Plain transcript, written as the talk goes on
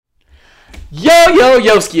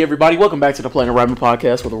Yoski, everybody. Welcome back to the Planet Rabbit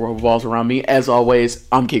Podcast, where the world revolves around me. As always,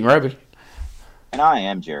 I'm King Rabbit. And I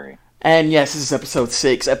am Jerry. And yes, this is episode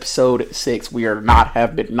 6. Episode 6. We are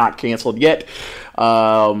have been not canceled yet.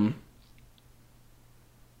 I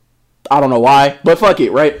don't know why, but fuck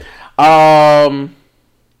it, right?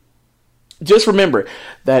 Just remember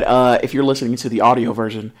that if you're listening to the audio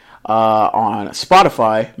version on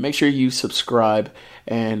Spotify, make sure you subscribe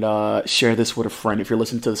and share this with a friend. If you're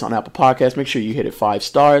listening to this on Apple Podcasts, make sure you hit it 5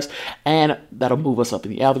 stars, and that'll move us up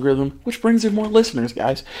in the algorithm, which brings in more listeners,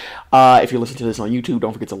 guys. If you're listening to this on YouTube,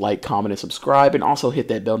 don't forget to like, comment, and subscribe, and also hit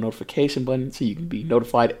that bell notification button so you can be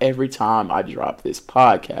notified every time I drop this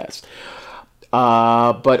podcast.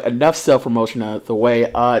 But enough self-promotion out of the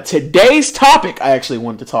way. Today's topic I actually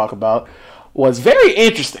wanted to talk about was very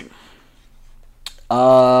interesting.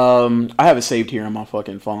 I have it saved here on my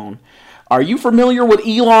fucking phone. Are you familiar with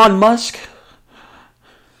Elon Musk?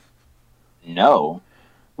 No.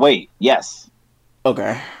 Wait, yes.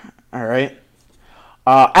 Okay. All right.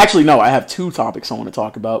 Actually, no, I have 2 topics I want to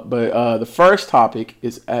talk about, but the first topic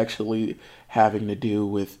is actually having to do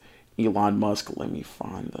with Elon Musk. Let me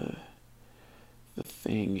find the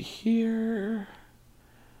thing here.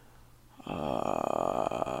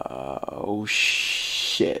 Oh,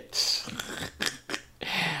 shit.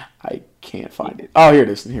 I can't find it. Oh, here it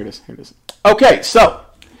is. Okay, so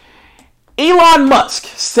Elon Musk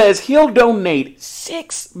says he'll donate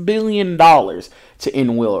 $6 billion to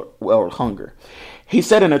end world hunger. He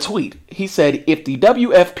said in a tweet, if the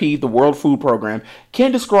WFP, the World Food Program,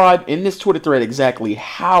 can describe in this Twitter thread exactly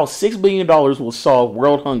how $6 billion will solve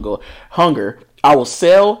world hunger, I will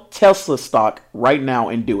sell Tesla stock right now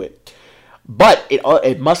and do it. But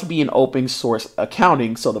it must be an open source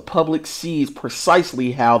accounting so the public sees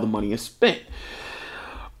precisely how the money is spent.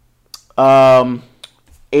 And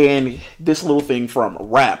this little thing from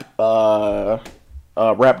Rap.com.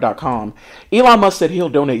 Elon Musk said he'll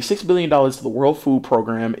donate $6 billion to the World Food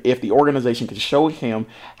Program if the organization can show him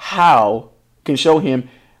how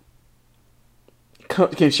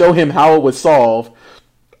it would solve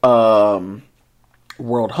world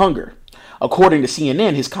hunger. According to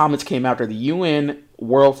CNN, his comments came after the UN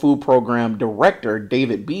World Food Program Director,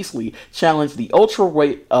 David Beasley, challenged the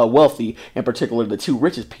ultra-wealthy, in particular the 2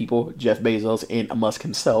 richest people, Jeff Bezos and Musk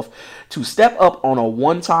himself, to step up on a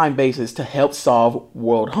one-time basis to help solve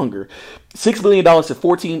world hunger. $6 billion to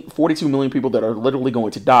 42 million people that are literally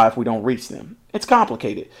going to die if we don't reach them. It's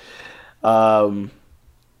complicated.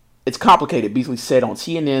 Beasley said on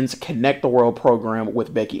CNN's Connect the World program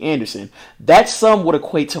with Becky Anderson. That sum would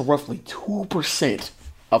equate to roughly 2%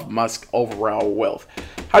 of Musk's overall wealth.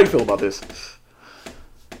 How do you feel about this?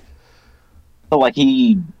 So, I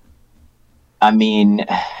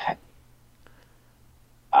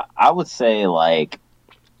would say,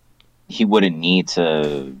 he wouldn't need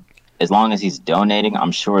to, as long as he's donating,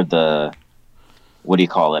 I'm sure I'm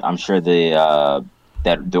sure that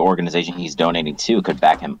the organization he's donating to could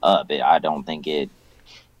back him up. I don't think it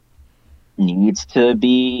needs to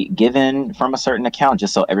be given from a certain account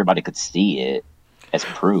just so everybody could see it as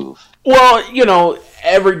proof. Well,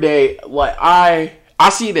 every day, I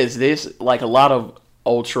see it as this, a lot of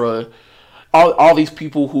all these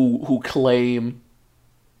people who claim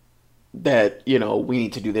that, we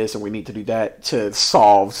need to do this and we need to do that to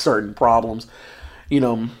solve certain problems,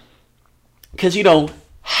 because,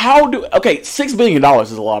 $6 billion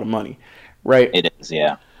is a lot of money, right? It is,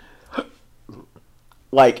 yeah.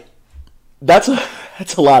 That's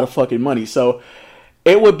a lot of fucking money. So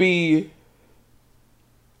it would be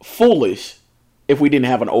foolish if we didn't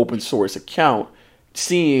have an open source account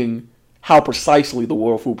seeing how precisely the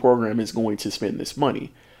World Food Program is going to spend this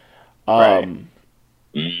money. Right.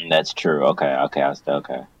 That's true. Okay.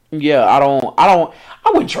 Yeah, I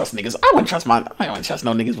wouldn't trust niggas. I wouldn't trust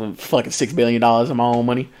no niggas with fucking $6 billion in my own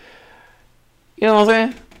money. You know what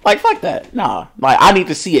I'm saying? Fuck that. Nah. I need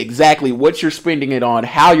to see exactly what you're spending it on,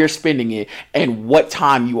 how you're spending it, and what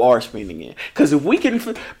time you are spending it. Because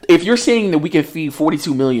if you're saying that we can feed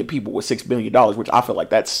 42 million people with $6 billion, which I feel like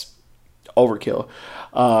that's overkill,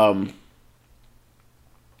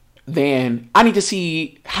 then I need to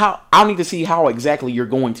see how exactly you're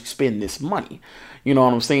going to spend this money. You know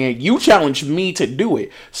what I'm saying? You challenged me to do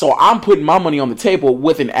it. So I'm putting my money on the table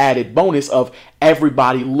with an added bonus of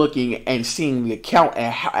everybody looking and seeing the account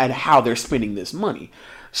and how they're spending this money.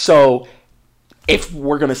 So if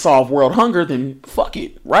we're going to solve world hunger, then fuck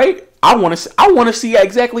it, right? I want to see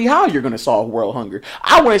exactly how you're going to solve world hunger.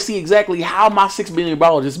 I want to see exactly how my $6 billion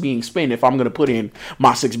is being spent if I'm going to put in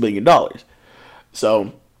my $6 billion.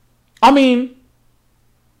 So, how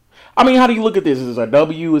do you look at this? Is this a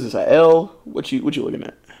W? Is this a L? What you looking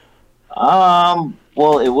at?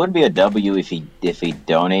 Well, it would be a W if he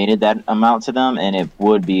donated that amount to them, and it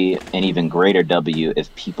would be an even greater W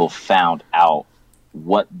if people found out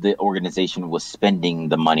what the organization was spending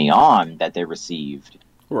the money on that they received.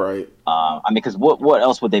 Right. I mean, because what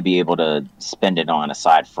else would they be able to spend it on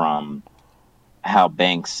aside from how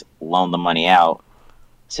banks loan the money out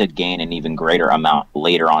to gain an even greater amount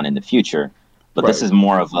later on in the future? But this Right. is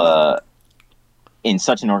more of a in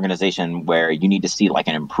such an organization where you need to see like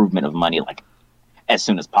an improvement of money like as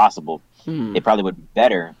soon as possible. Hmm. It probably would be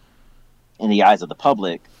better in the eyes of the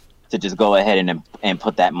public to just go ahead and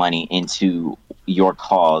put that money into your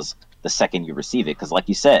cause the second you receive it, because like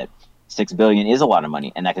you said, 6 billion is a lot of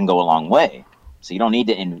money and that can go a long way. So you don't need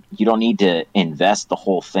to invest the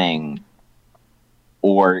whole thing,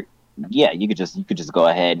 or yeah, you could just go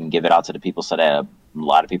ahead and give it out to the people so that a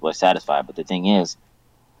lot of people are satisfied. But the thing is,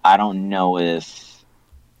 I don't know if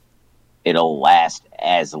it'll last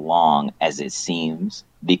as long as it seems,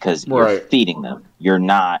 because you're Right. feeding them. You're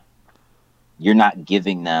not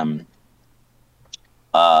giving them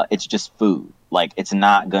it's just food. Like, it's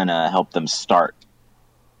not gonna help them start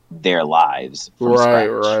their lives from Right.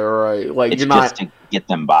 scratch. Right. Like It's you're just not. to get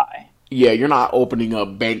them by. Yeah, you're not opening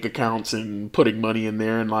up bank accounts and putting money in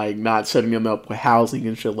there and like not setting them up with housing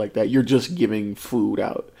and shit like that. You're just giving food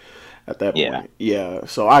out at that Yeah. point. Yeah,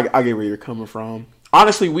 so I get where you're coming from.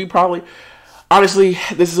 Honestly,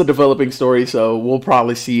 this is a developing story, so we'll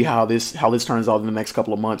probably see how this turns out in the next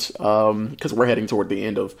couple of months. Because we're heading toward the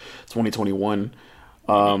end of 2021.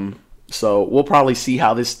 So we'll probably see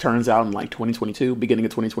how this turns out in like 2022, beginning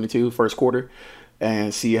of 2022, first quarter,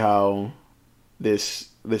 and see how this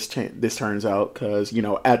turns out. Because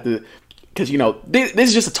this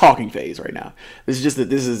is just a talking phase right now. This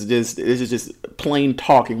is just plain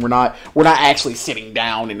talking. We're not actually sitting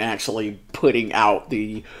down and actually putting out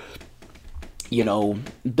the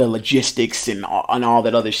logistics and all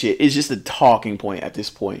that other shit. It's just a talking point at this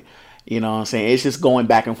point. You know what I'm saying? It's just going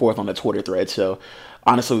back and forth on the Twitter thread. So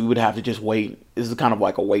honestly, we would have to just wait. This is kind of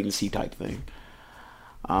like a wait and see type thing.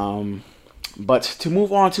 But to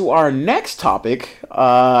move on to our next topic,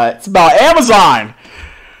 it's about Amazon.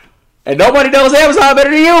 And nobody knows Amazon better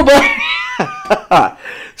than you, but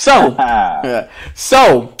so,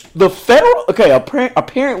 so the federal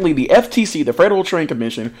apparently the FTC, the Federal Trade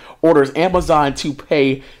Commission, orders Amazon to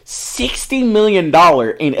pay $60 million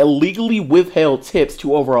in illegally withheld tips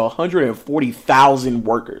to over 140,000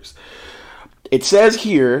 workers. It says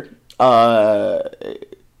here, oh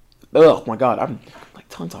my god, I'm like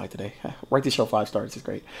tongue tied today. Write this show 5 stars. It's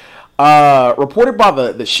great. Reported by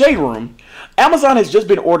the Shade Room, Amazon has just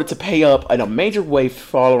been ordered to pay up in a major way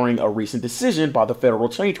following a recent decision by the Federal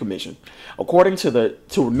Trade Commission. According to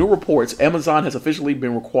new reports, Amazon has officially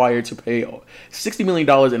been required to pay $60 million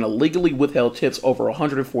in illegally withheld tips over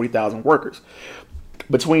 140,000 workers.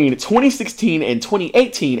 Between 2016 and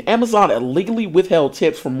 2018, Amazon illegally withheld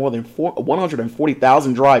tips from more than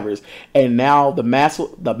 140,000 drivers, and now the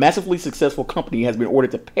massively successful company has been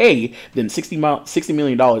ordered to pay them $60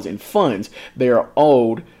 million in funds they are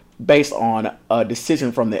owed based on a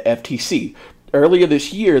decision from the FTC. Earlier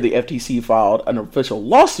this year, the FTC filed an official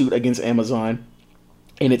lawsuit against Amazon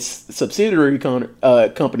and its subsidiary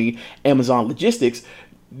company, Amazon Logistics,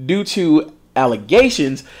 due to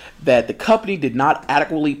allegations that the company did not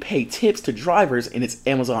adequately pay tips to drivers in its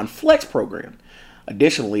Amazon Flex program.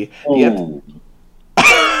 Additionally,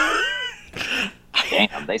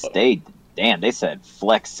 They said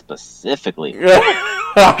flex specifically.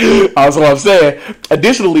 That's what I'm saying.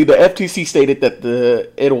 Additionally, the FTC stated that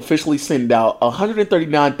it'll officially send out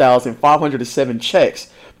 139,507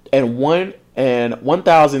 checks and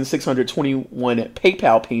 1,621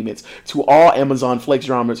 PayPal payments to all Amazon Flex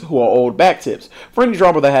drivers who are owed back tips. For any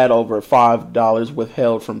driver that had over $5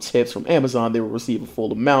 withheld from tips from Amazon, they will receive a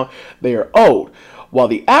full amount they are owed. While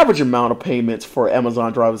the average amount of payments for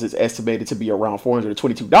Amazon drivers is estimated to be around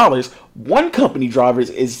 $422, one company drivers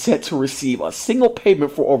is set to receive a single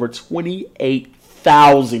payment for over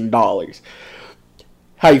 $28,000.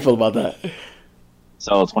 How you feel about that?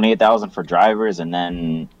 So 28,000 for drivers, and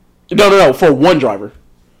then No, for one driver.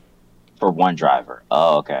 for one driver.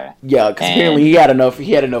 Oh, okay. Yeah, because apparently he had enough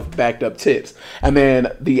backed up tips, and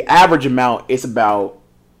then the average amount is about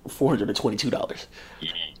 $422.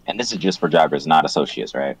 And this is just for drivers, not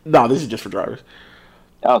associates, right? No, this is just for drivers.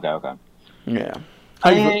 Okay. Yeah.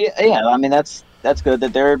 Yeah. I mean, that's good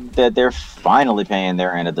that they're finally paying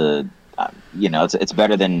their end of the. It's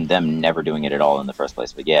better than them never doing it at all in the first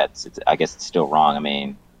place. But yeah, it's I guess it's still wrong. I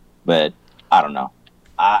mean, but I don't know.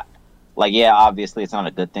 Obviously it's not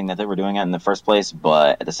a good thing that they were doing it in the first place.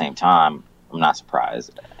 But at the same time, I'm not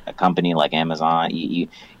surprised. A company like Amazon,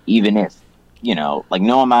 even if like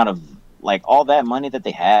no amount of like all that money that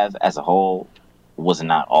they have as a whole was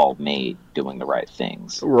not all made doing the right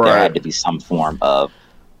things. There had Right. to be some form of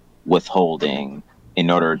withholding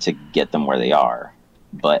in order to get them where they are.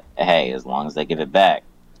 But hey, as long as they give it back,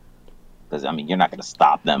 because I mean, you're not going to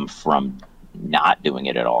stop them from not doing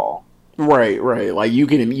it at all. Right, right. Like you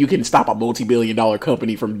can stop a multi-billion-dollar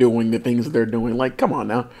company from doing the things that they're doing. Like, come on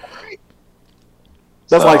now.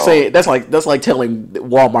 That's like So, saying that's like telling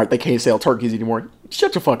Walmart they can't sell turkeys anymore.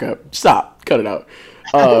 Shut your fuck up. Stop. Cut it out.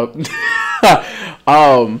 Uh,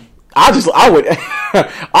 I would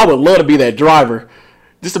I would love to be that driver.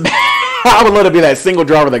 Just to, I would love to be that single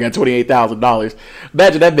driver that got $28,000.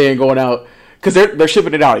 Imagine that man going out because they're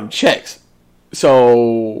shipping it out in checks.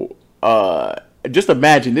 So just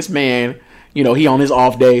imagine this man. He on his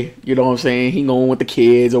off day. You know what I'm saying? He going with the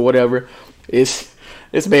kids or whatever. This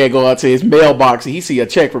man go out to his mailbox and he see a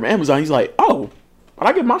check from Amazon. He's like, oh, but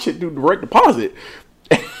I get my shit through direct deposit.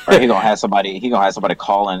 or he gonna have somebody. He gonna have somebody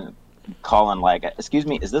calling like, excuse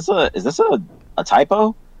me, is this a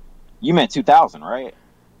typo? You meant 2000, right?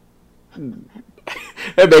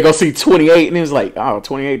 That man gonna see 28 and he's like, oh,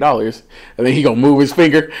 $28. And then he gonna move his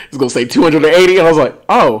finger. He's gonna say 280. And I was like,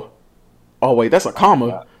 oh wait, that's a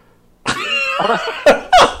comma.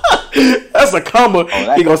 That's a comma.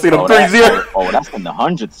 He gonna see them 30. That's in the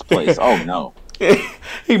hundredths place. Oh no.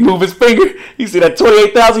 He move his finger. He see that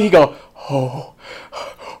 28,000. He go, oh.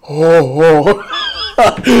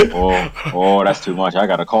 That's too much. I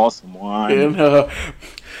gotta call someone. And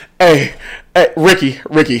hey, Ricky.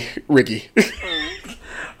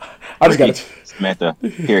 I just gotta Samantha,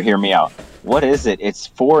 hear me out. What is it? It's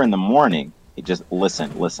 4 a.m. Just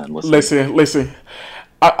listen. listen.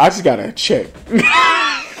 I just gotta check.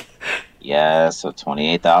 Yeah, so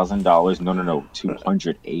 $28,000. No,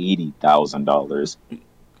 $280,000.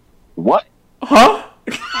 What? Huh?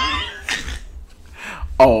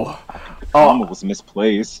 Comma was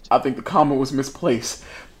misplaced. I think the comma was misplaced.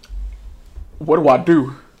 What do I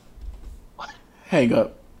do? Hang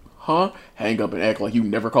up. Huh? Hang up and act like you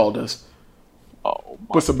never called us. Oh,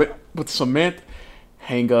 But Samantha,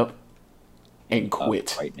 hang up and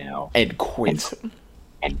quit. right now. And quit.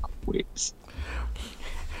 And quit.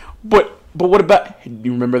 But what about? Do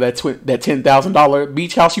you remember that $10,000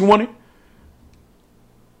 beach house you wanted?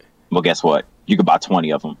 Well, guess what? You could buy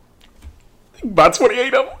 20 of them. About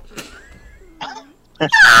 28 of them.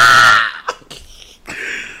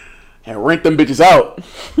 And rent them bitches out.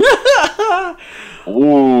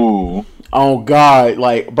 Ooh. Oh God,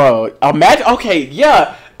 like, bro, imagine. Okay,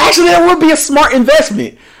 yeah, actually, that would be a smart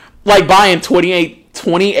investment. Like buying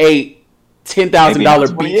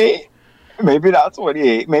 $10,000 beach. Maybe not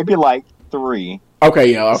 28. Maybe like 3.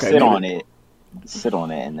 Okay, yeah, okay. Sit on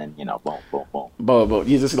it, and then boom. But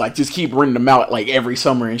you just keep renting them out like every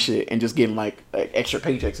summer and shit, and just getting like extra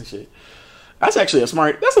paychecks and shit. That's actually a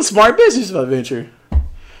smart business venture.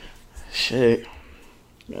 Shit.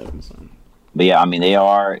 But yeah, I mean they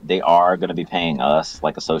are going to be paying us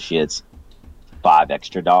like associates $5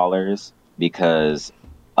 extra because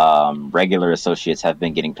regular associates have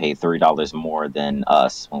been getting paid $3 more than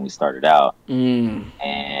us when we started out.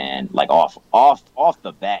 And like off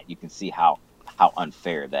the bat, you can see how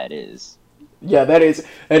unfair that is. Yeah, that is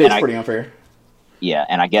pretty unfair. Yeah,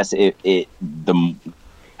 and I guess I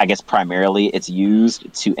guess primarily it's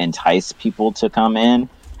used to entice people to come in.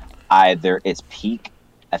 Either it's peak.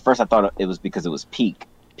 At first, I thought it was because it was peak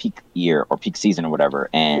year or peak season or whatever,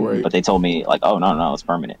 but they told me like, oh no, it's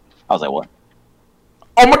permanent. I was like, what?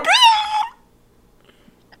 Oh my God!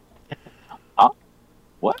 Huh?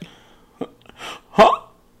 What? Huh?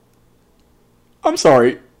 I'm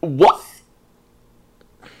sorry. What?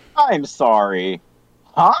 I'm sorry.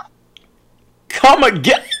 Huh? Come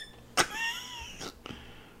again?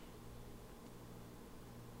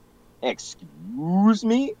 Excuse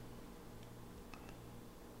me?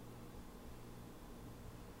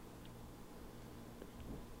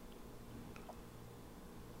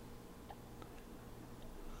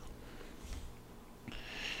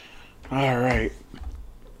 All right.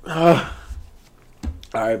 All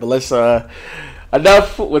right, but let's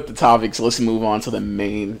enough with the topics. Let's move on to the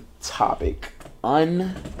main topic: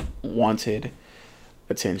 unwanted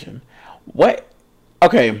attention. What?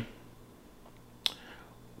 Okay.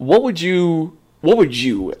 What would you,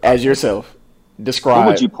 as yourself, describe? What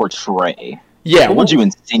would you portray? Yeah. What would you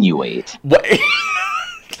insinuate? What?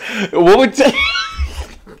 What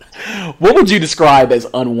would you describe as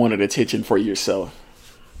unwanted attention for yourself?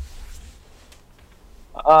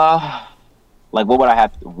 Like what would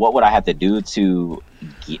I have to do to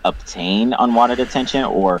obtain unwanted attention,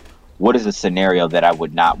 or what is a scenario that I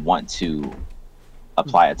would not want to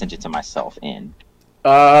apply attention to myself in?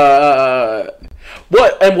 What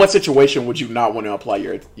situation would you not want to apply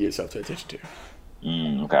yourself to attention to?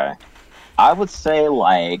 Okay. I would say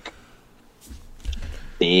like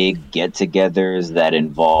big get-togethers that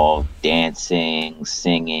involve dancing,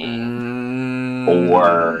 singing,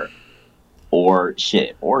 or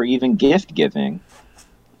shit, or even gift giving.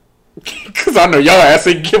 Because I know y'all ass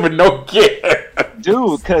ain't giving no gift.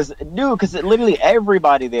 Dude, because literally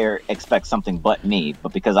everybody there expects something but me.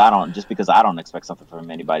 But because I don't expect something from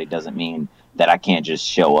anybody doesn't mean that I can't just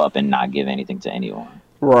show up and not give anything to anyone.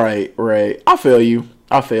 Right. I feel you.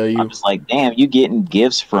 I'm just like, damn, you getting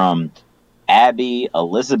gifts from Abby,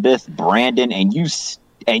 Elizabeth, Brandon, and you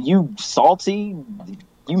salty?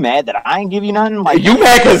 You mad that I ain't give you nothing? Like, you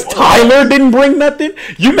mad because Tyler didn't bring nothing?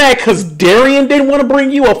 You mad because Darian didn't want to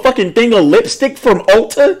bring you a fucking thing of lipstick from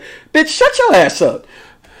Ulta? Bitch, shut your ass up.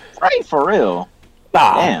 Right, for real.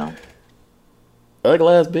 Nah. Damn.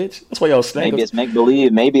 Ugly ass bitch. That's why y'all snake. Maybe it's make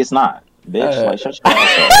believe. Maybe it's not. Bitch, like shut your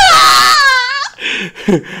ass up.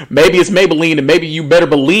 Maybe it's Maybelline, and maybe you better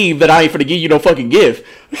believe that I ain't finna give you no fucking gift.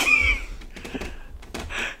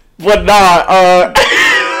 But nah,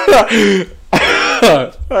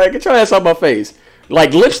 like, get your ass off my face.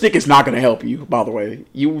 Like, lipstick is not gonna help you, by the way.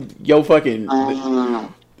 You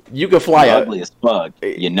can fly ugly as fuck.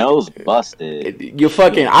 Your nose busted.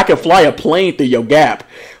 I can fly a plane through your gap.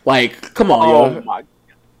 Like, come on, yo. My.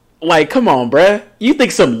 Like, come on, bruh. You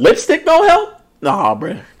think some lipstick don't help? Nah,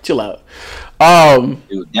 bruh. Chill out.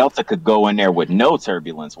 Dude, Delta could go in there with no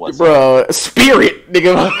turbulence whatsoever. Bruh, Spirit,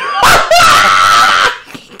 nigga.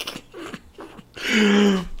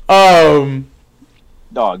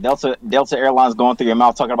 Dog, Delta Airlines going through your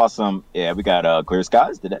mouth talking about we got clear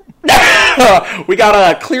skies today. We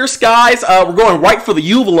got clear skies. We're going right for the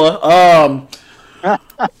uvula.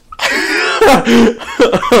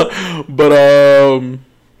 But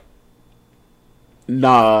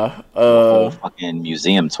nah. Whole fucking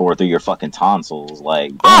museum tour through your fucking tonsils,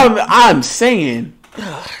 like. I'm saying,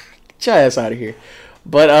 get your ass out of here.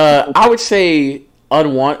 But I would say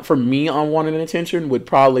unwanted attention would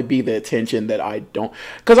probably be the attention that I don't,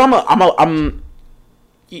 because I'm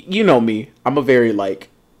you know me, I'm a very like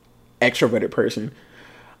extroverted person.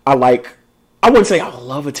 I wouldn't say I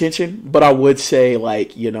love attention, but I would say,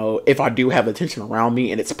 like, you know, if I do have attention around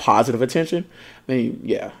me and it's positive attention, then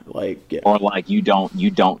yeah. Or like you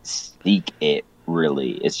don't seek it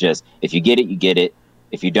really. It's just if you get it, you get it.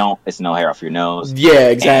 If you don't, it's no hair off your nose. Yeah,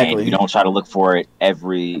 exactly. And you don't try to look for it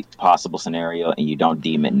every possible scenario, and you don't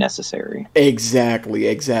deem it necessary. Exactly.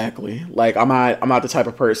 Like I'm not the type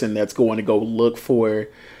of person that's going to go look for,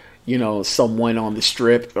 you know, someone on the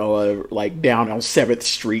strip or like down on 7th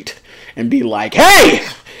Street and be like, "Hey,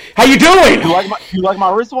 how you doing? You like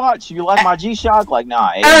my wristwatch? You like my G-Shock?" Like,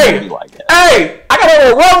 nah, it ain't be like that. Hey, I got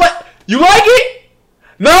a Rolex. You like it?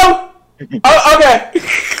 No? Oh, okay.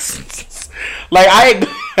 Like,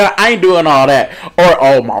 I ain't doing all that. Or,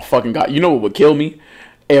 oh my fucking God, you know what would kill me?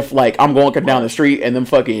 If, like, I'm going down the street and them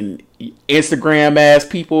fucking Instagram ass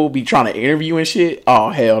people be trying to interview and shit. Oh,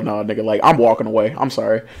 hell no, nigga. Like, I'm walking away. I'm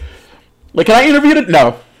sorry. Like, can I interview it?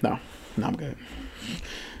 No, I'm good.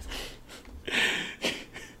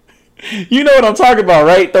 You know what I'm talking about,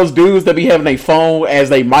 right? Those dudes that be having a phone as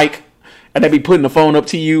they mic, and they be putting the phone up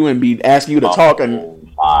to you and be asking you to talk. And oh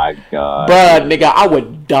my God, but nigga, I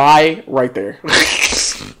would die right there.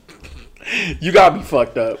 You gotta be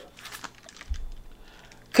fucked up.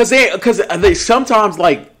 Cause they sometimes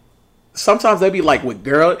they be like with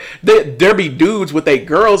girl, there be dudes with they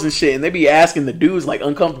girls and shit, and they be asking the dudes like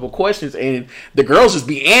uncomfortable questions, and the girls just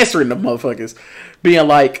be answering the motherfuckers, being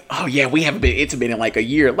like, "Oh yeah, we haven't been intimate in like a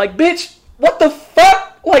year." Like, bitch, what the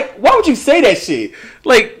fuck? Like, why would you say that shit?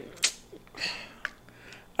 Like,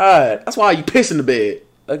 that's why you piss in the bed,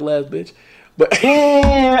 ugly ass bitch. But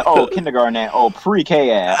yeah, kindergarten,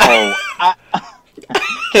 pre-K ass.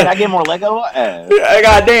 Can I get more Lego?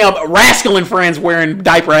 Goddamn, rascal and friends wearing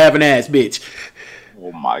diaper having ass, bitch.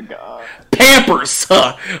 Oh my God. Pampers,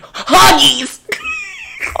 Huggies.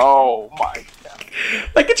 Oh my God.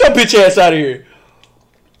 Like, get your bitch ass out of here.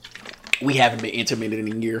 We haven't been intimate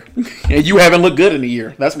in a year, and you haven't looked good in a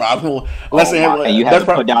year. That's my. And you haven't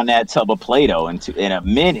put down that tub of Play-Doh in a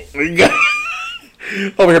minute.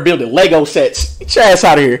 Over here building Lego sets. Get your ass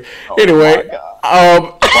out of here. Oh anyway,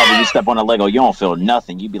 when you step on a Lego, you don't feel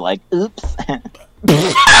nothing. You be like, oops.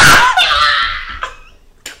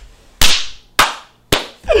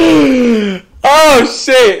 Oh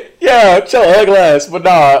shit! Yeah, chill, ugly ass. But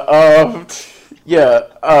nah, yeah.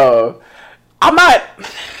 I'm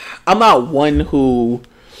not one who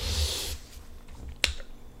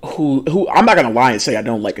who I'm not gonna lie and say I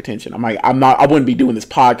don't like attention. I wouldn't be doing this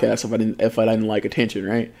podcast if I didn't like attention,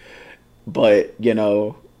 right? But you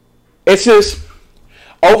know, it's just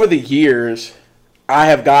over the years I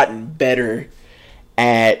have gotten better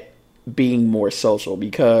at being more social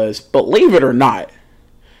because, believe it or not,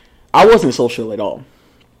 I wasn't social at all.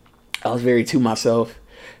 I was very to myself,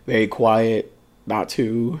 very quiet, not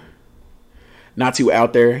too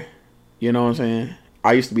out there. You know what I'm saying?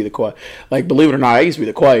 I used to be the quiet, like, believe it or not, I used to be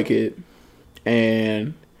the quiet kid,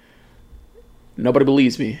 and nobody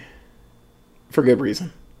believes me for good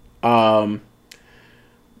reason. But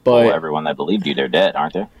well, everyone that believed you, they're dead,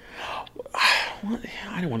 aren't they? I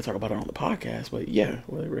didn't want to talk about it on the podcast, but yeah,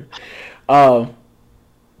 whatever.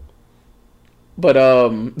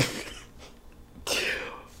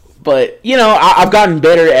 But you know, I've gotten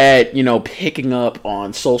better at, you know, picking up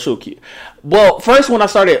on social cues. Well, first when I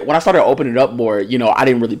started opening it up more, you know, I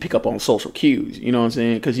didn't really pick up on social cues. You know what I'm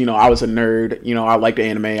saying? Because, you know, I was a nerd. You know, I liked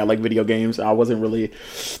anime. I liked video games. I wasn't really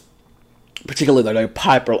particularly like a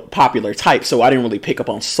popular type, so I didn't really pick up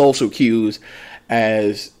on social cues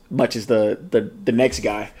as much as the next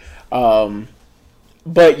guy.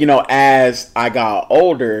 But you know, as I got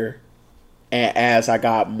older and as I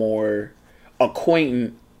got more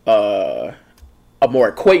acquaintances,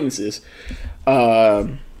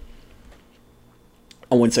 I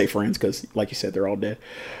wouldn't say friends because, like you said, they're all dead.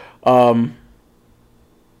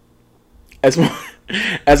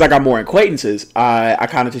 As I got more acquaintances, I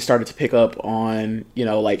kind of just started to pick up on, you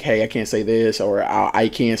know, like, hey, I can't say this, or I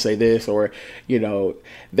can't say this, or, you know,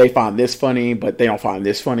 they find this funny, but they don't find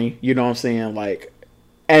this funny. You know what I'm saying? Like,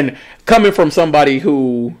 and coming from somebody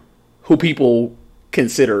who people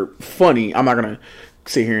consider funny, I'm not gonna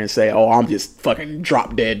sit here and say, oh, I'm just fucking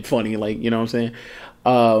drop dead funny, like, you know what I'm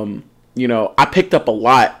saying? You know, I picked up a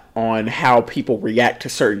lot on how people react to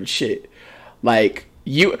certain shit. Like,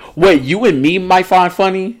 you and me might find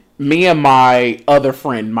funny, me and my other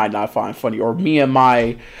friend might not find funny, or me and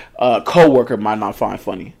my coworker might not find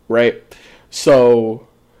funny, right? So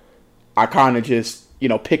I kind of just, you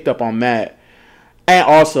know, picked up on that. And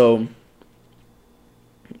also,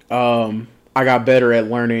 I got better at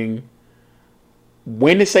learning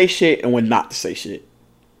when to say shit and when not to say shit,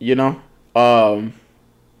 you know?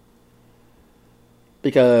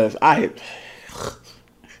 Because I've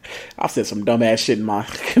said some dumbass shit in my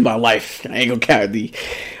life. I ain't gonna count the.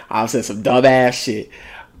 I've said some dumbass shit.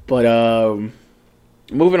 But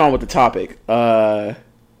moving on with the topic. What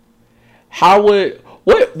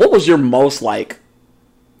was your most like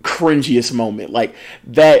cringiest moment? Like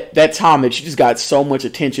that time that you just got so much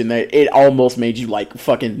attention that it almost made you like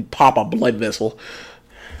fucking pop a blood vessel.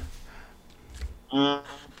 I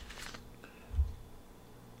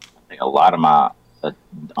think a lot of my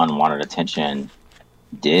unwanted attention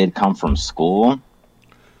did come from school,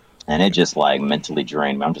 and it just like mentally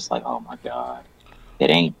drained me. I'm just like, oh my god,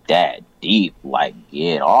 it ain't that deep. Like,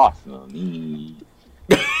 get off of me.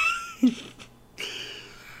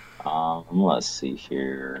 Let's see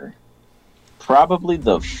here. Probably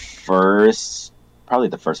the first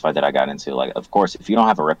fight that I got into. Like, of course, if you don't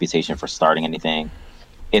have a reputation for starting anything,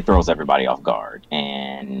 it throws everybody off guard,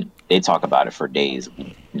 and they talk about it for days,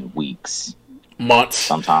 weeks, months,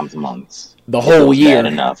 sometimes months. The whole year.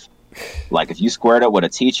 Bad enough. Like, if you squared up with a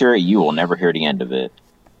teacher, you will never hear the end of it.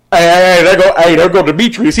 Hey, there go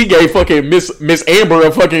Demetrius. He gave fucking Miss Amber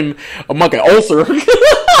a fucking ulcer.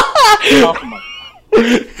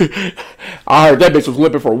 I heard that bitch was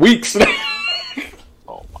limping for weeks.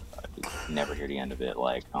 Oh my god, you never hear the end of it.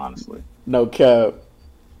 Like, honestly, no cap.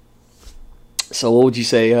 So what would you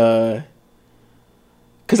say?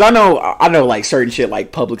 Because I know like certain shit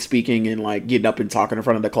like public speaking and like getting up and talking in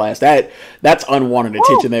front of the class, that's unwanted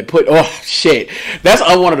attention. That's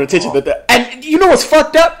unwanted attention. And you know what's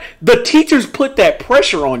fucked up? The teachers put that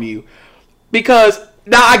pressure on you because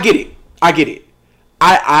now I get it.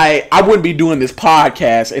 I wouldn't be doing this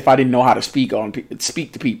podcast if I didn't know how to speak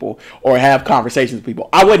to people or have conversations with people.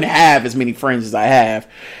 I wouldn't have as many friends as I have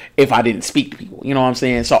if I didn't speak to people. You know what I'm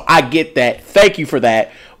saying? So I get that. Thank you for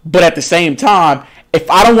that. But at the same time, if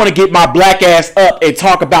I don't want to get my black ass up and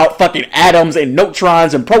talk about fucking atoms and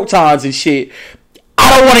neutrons and protons and shit,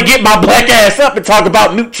 I don't want to get my black ass up and talk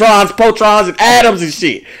about neutrons, protons, and atoms and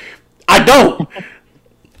shit. I don't.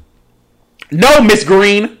 No, Miss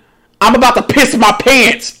Green. I'm about to piss my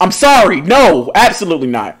pants. I'm sorry. No, absolutely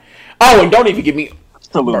not. Oh, and don't even get me...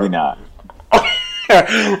 Absolutely not.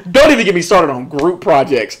 Don't even get me started on group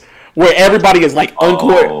projects where everybody is like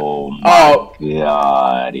uncoordinated. Oh my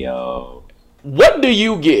god, yo. What do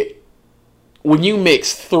you get when you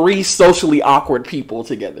mix three socially awkward people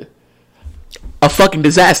together? A fucking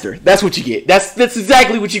disaster. That's what you get. That's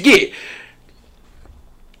exactly what you get.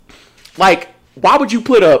 Like, why would you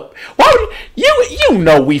put up? Why would you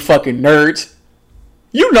know we fucking nerds?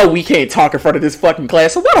 You know we can't talk in front of this fucking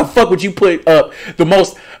class. So why the fuck would you put up the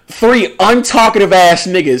most 3 untalkative ass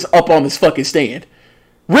niggas up on this fucking stand?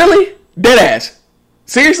 Really? Dead ass.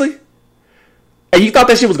 Seriously? And you thought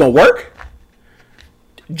that shit was gonna work?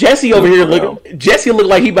 Jesse over here Jesse looked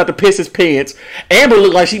like he about to piss his pants. Amber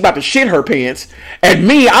looked like she about to shit her pants. And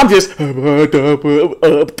me, I'm just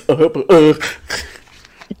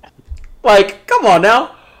like, come on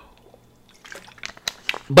now.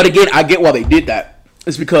 But again, I get why they did that.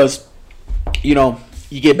 It's because, you know,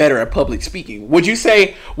 you get better at public speaking. Would you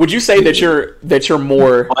say that you're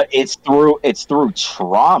more? But it's through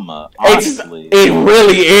trauma. Honestly, it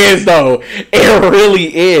really is though. It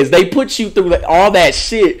really is. They put you through all that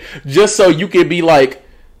shit just so you can be like,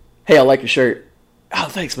 "Hey, I like your shirt." Oh,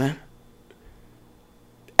 thanks, man.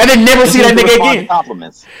 And then never see that nigga again.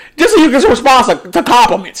 Compliments. Just so you can respond to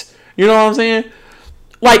compliments. You know what I'm saying?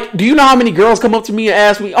 Like, do you know how many girls come up to me and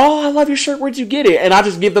ask me, "Oh, I love your shirt. Where'd you get it?" And I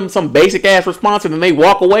just give them some basic ass response, and then they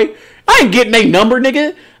walk away. I ain't getting their number,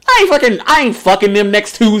 nigga. I ain't fucking them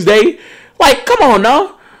next Tuesday. Like, come on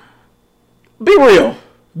now. Be real.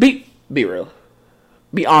 Be real.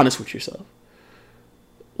 Be honest with yourself.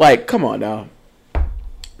 Like, come on now.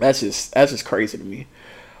 That's just crazy to me.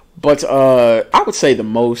 But I would say the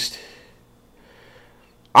most,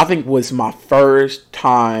 I think, was my first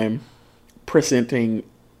time presenting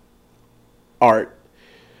art.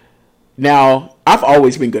 Now, I've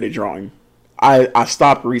always been good at drawing. I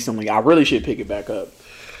stopped recently. I really should pick it back up.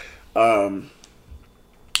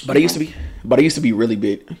 But I used to be really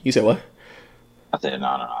big. You said what? I said no.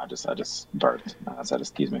 I just burped. I said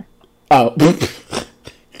excuse me. Oh,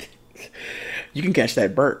 you can catch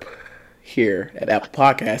that burp here at Apple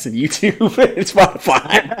Podcasts and YouTube and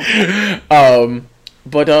Spotify.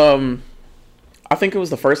 But I think it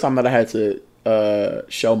was the first time that I had to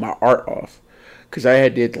show my art off. Because I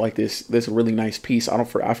had did like this really nice piece. I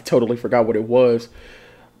totally forgot what it was,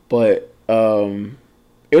 but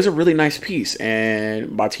it was a really nice piece.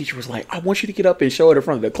 And my teacher was like, "I want you to get up and show it in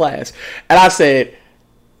front of the class." And I said,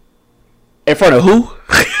 "In front of who?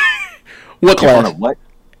 What class? In front of what?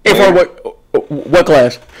 In front of what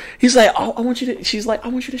class?" He's like, "Oh, I want you to." She's like, "I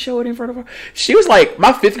want you to show it in front of her." She was like,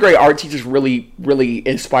 my 5th grade art teachers really, really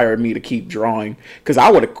inspired me to keep drawing, because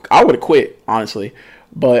I would have quit, honestly,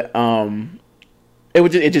 but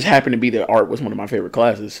it just happened to be that art was one of my favorite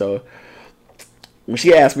classes. So when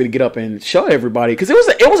she asked me to get up and show everybody, because it was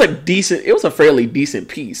a fairly decent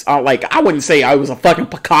piece. I wouldn't say I was a fucking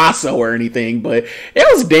Picasso or anything, but it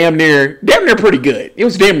was damn near pretty good. It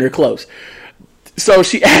was damn near close. So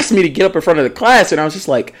she asked me to get up in front of the class, and I was just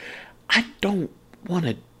like, I don't want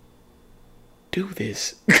to do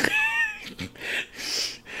this.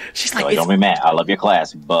 She's like, "Don't be mad. I love your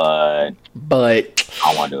class, but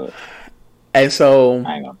I want to do it." And so,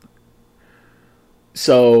 hang on.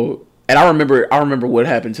 And I remember what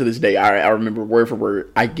happened to this day. I remember word for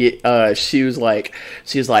word. She was like,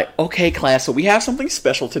 "Okay, class, so we have something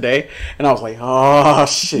special today." And I was like, "Oh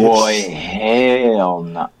shit, boy, hell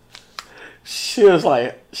no." She was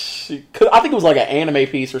like, cause I think it was like an anime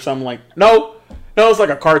piece or something. Like, no, it was like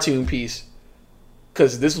a cartoon piece.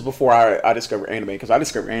 Because this was before I discovered anime. Because I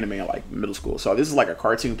discovered anime in like middle school. So this is like a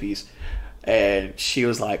cartoon piece. And she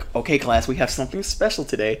was like, "Okay, class, we have something special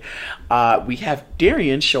today. We have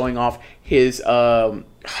Darian showing off his damn,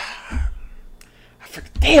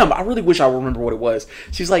 I really wish I remember what it was."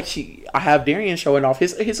 She's like, I have Darian showing off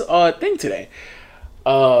his thing today.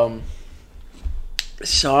 So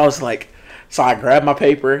I was like, so I grabbed my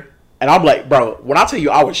paper, and I'm like, bro, when I tell you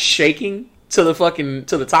I was shaking to the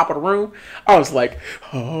top of the room, I was like,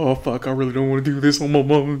 "Oh fuck, I really don't want to do this on my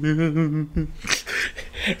mom."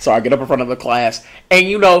 So I get up in front of the class, and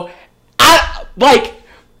you know,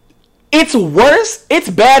 it's worse. It's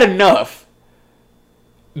bad enough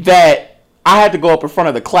that I had to go up in front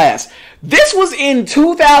of the class. This was in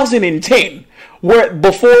 2010,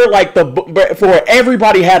 before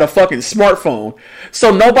everybody had a fucking smartphone,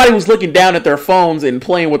 so nobody was looking down at their phones and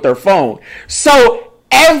playing with their phone. So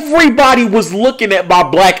everybody was looking at my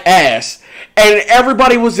black ass, and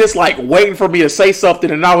everybody was just like waiting for me to say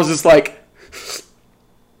something, and I was just like.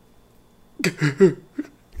 And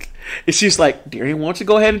she's like, "Darian, why don't you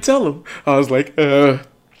go ahead and tell him?" I was like,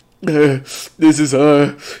 this is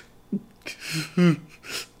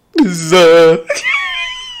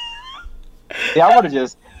Yeah, I would have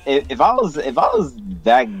just if I was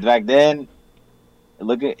back then,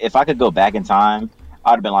 if I could go back in time,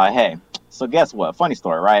 I'd have been like, "Hey, so guess what? Funny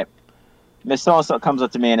story, right? Miss So and So comes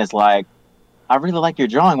up to me and is like, I really like your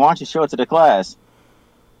drawing. Why don't you show it to the class?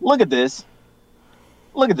 Look at this.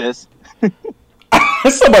 Look at this.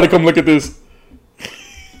 Somebody come look at this.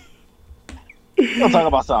 We'll talk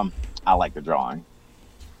about something. I like the drawing.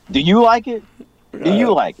 Do you like it? Do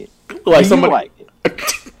you like it? Like Do somebody. you like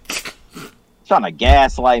it? Trying to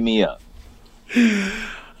gaslight me up.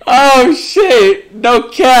 Oh shit! No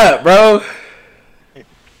cap, bro.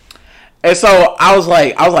 And so I was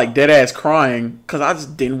like dead ass crying because I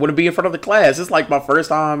just didn't want to be in front of the class. It's like my first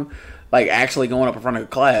time, like actually going up in front of the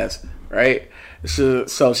class, right?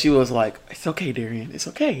 So she was like, "It's okay, Darian. It's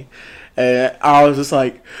okay," and I was just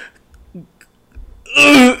like,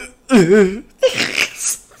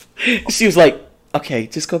 she was like, "Okay,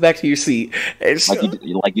 just go back to your seat." And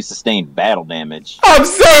Like you sustained battle damage. I'm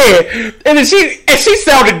saying, and then she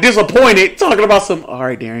sounded disappointed, talking about some. All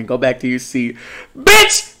right, Darren, go back to your seat,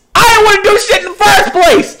 bitch. I didn't want to do shit in the first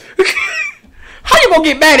place. How you gonna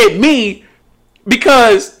get mad at me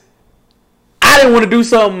because I didn't want to do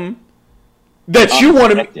something that you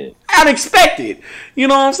wanted unexpected? You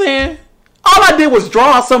know what I'm saying? All I did was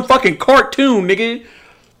draw some fucking cartoon, nigga.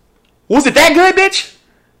 Was it that good, bitch?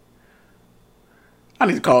 I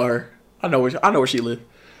need to call her. I know where she lives.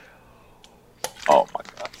 Oh my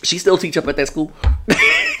god. She still teach up at that school?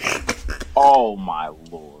 Oh my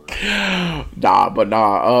lord. Nah.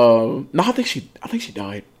 No, I think she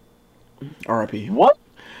died. R.I.P. What?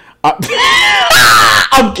 I'm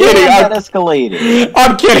kidding. That escalated.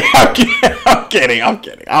 I'm kidding.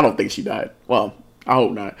 I don't think she died. Well, I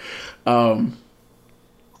hope not.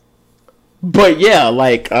 But yeah,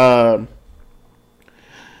 like,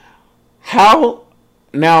 how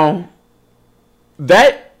now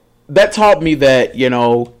that taught me that, you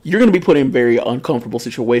know, you're going to be put in very uncomfortable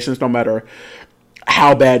situations no matter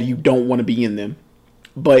how bad you don't want to be in them.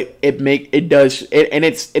 But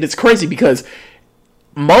it's crazy because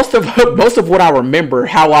most of what I remember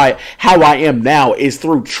how I am now is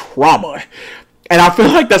through trauma. And I feel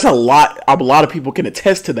like that's a lot of people can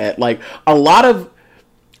attest to that. Like a lot of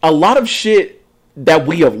shit that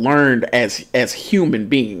we have learned as human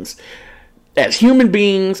beings, as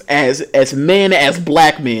men, as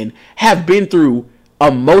black men, have been through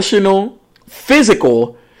emotional,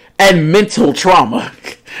 physical, and mental trauma.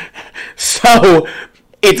 So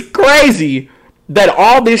it's crazy that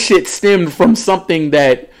all this shit stemmed from something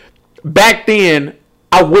that back then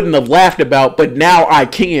I wouldn't have laughed about, but now I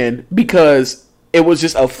can because it was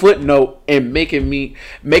just a footnote in making me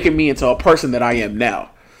into a person that I am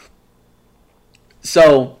now.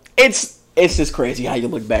 So it's just crazy how you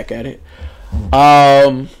look back at it.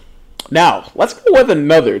 Now let's go with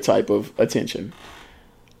another type of attention: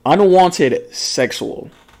 unwanted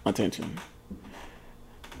sexual attention,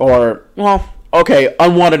 or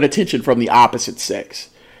unwanted attention from the opposite sex.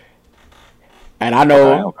 And I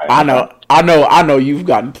know you've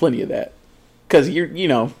gotten plenty of that because you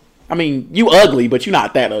know, I mean, you ugly, but you're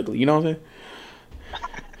not that ugly. You know what I'm saying?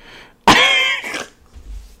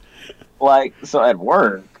 Like, so at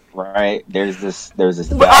work, right? There's this guy.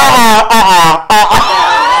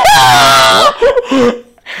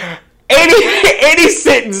 Any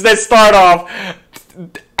sentence that start off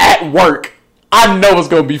at work, I know it's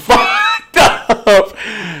gonna be fucked up.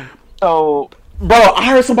 So, bro, I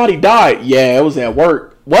heard somebody died. Yeah, it was at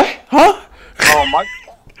work. What? Huh? Oh my.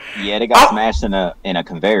 Yeah, they got smashed in a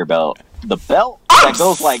conveyor belt. The belt that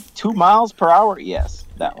goes like 2 miles per hour. Yes,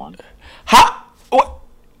 that one.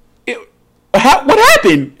 What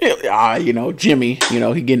happened? You know, Jimmy. You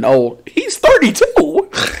know, he getting old. He's 32.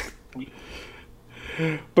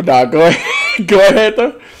 But nah, go ahead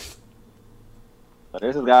though. But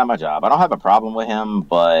there's this guy at my job. I don't have a problem with him,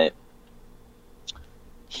 but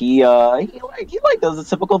he does the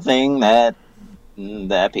typical thing that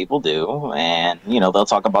people do, and you know, they'll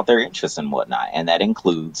talk about their interests and whatnot, and that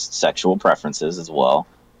includes sexual preferences as well.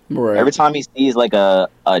 Right. Every time he sees like a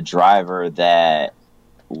driver that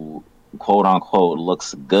quote unquote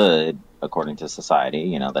looks good according to society,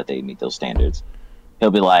 you know, that they meet those standards,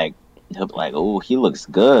 he'll be like, oh, he looks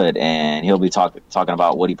good, and he'll be talking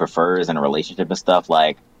about what he prefers in a relationship and stuff.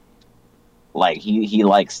 Like he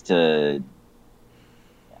likes to,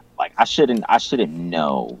 like, I shouldn't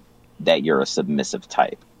know that you're a submissive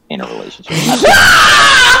type in a relationship.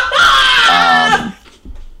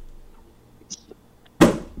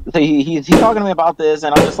 So he's talking to me about this,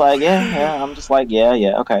 and I'm just like, yeah. I'm just like, yeah,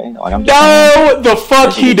 okay. Like, I'm just no, the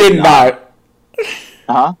fuck he did not.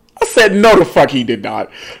 Huh? I said no, the fuck he did not.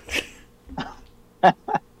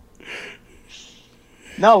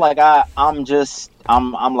 No, like I'm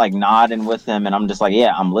like nodding with him, and I'm just like,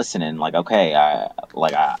 yeah, I'm listening. Like, okay, I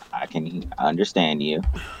understand you,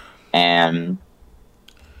 and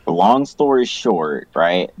long story short,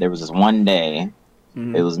 right? There was this one day.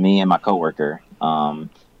 Mm-hmm. It was me and my coworker,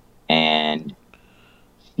 and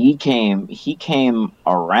he came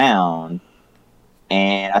around,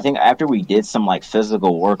 and I think after we did some like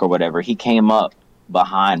physical work or whatever, he came up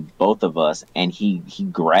behind both of us, and he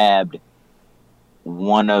grabbed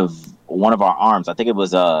one of our arms. I think it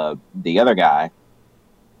was the other guy,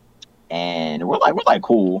 and we're like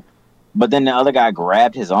cool, but then the other guy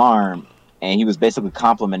grabbed his arm, and he was basically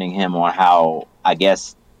complimenting him on how, I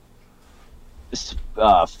guess,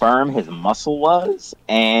 firm his muscle was,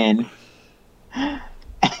 and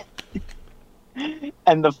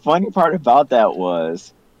and the funny part about that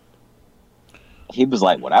was he was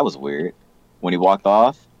like, well, that was weird, when he walked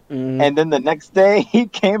off. And then the next day he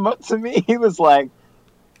came up to me, he was like,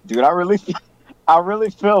 dude, I really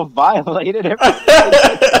feel violated I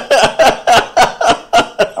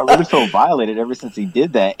really feel violated ever since he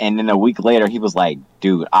did that. And then a week later he was like,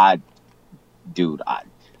 dude, that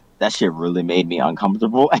shit really made me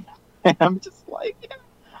uncomfortable. And I'm just like, yeah,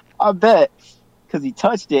 I bet. Because he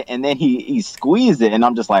touched it, and then he squeezed it, and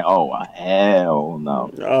I'm just like, oh, hell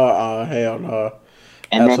no. Hell no.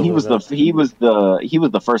 And then he was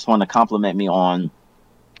the first one to compliment me on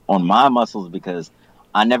my muscles, because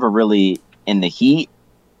I never really, in the heat,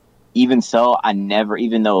 even though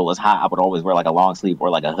it was hot, I would always wear like a long sleeve or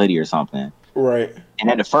like a hoodie or something. Right. And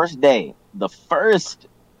then the first day that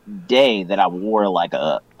I wore like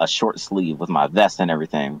a short sleeve with my vest and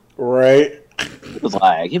everything. Right. He was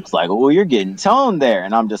like, well, you're getting toned there.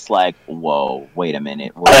 And I'm just like, whoa, wait a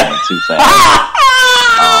minute. We're going too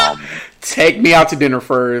fast. Take me out to dinner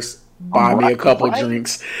first. Buy me a couple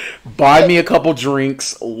drinks. Buy me a couple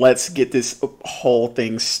drinks. Let's get this whole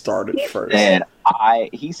thing started first.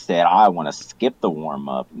 He said, I want to skip the warm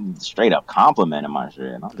up. Straight up complimenting my shit.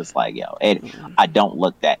 And I'm just like, yo, I don't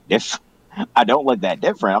look that different.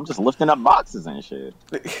 I'm just lifting up boxes and shit.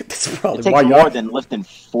 That's probably it takes more than lifting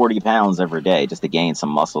 40 pounds every day just to gain some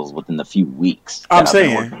muscles within the few weeks. I'm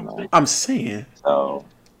saying. So,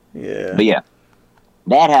 yeah. But yeah,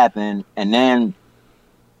 that happened. And then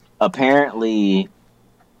apparently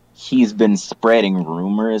he's been spreading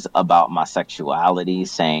rumors about my sexuality,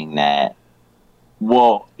 saying that,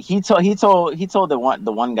 well, he told the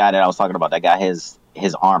one guy that I was talking about, that guy, his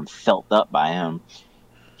arm felt up by him.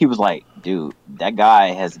 He was like, dude, that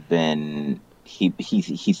guy has been, he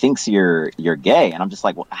thinks you're gay. And I'm just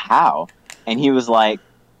like, well, how? And he's like,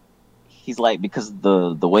 because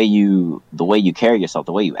the way you carry yourself,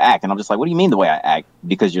 the way you act. And I'm just like, what do you mean the way I act?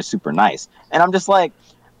 Because you're super nice. And I'm just like,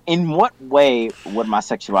 in what way would my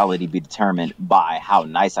sexuality be determined by how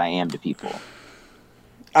nice I am to people?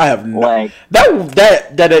 I have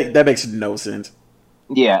that makes no sense.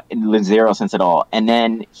 Yeah, zero sense at all. And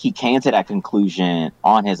then he came to that conclusion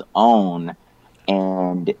on his own,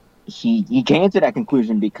 and he came to that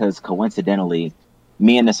conclusion because coincidentally,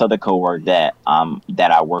 me and this other coworker that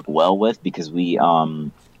I work well with, because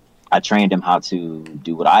I trained him how to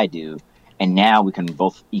do what I do, and now we can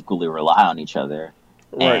both equally rely on each other.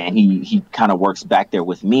 Right. And he kind of works back there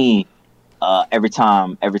with me every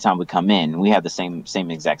time we come in. We have the same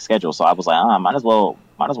exact schedule, so I was like, might as well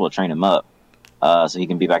train him up. So he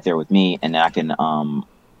can be back there with me, and then I can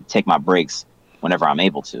take my breaks whenever I'm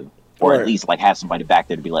able to, or at least like have somebody back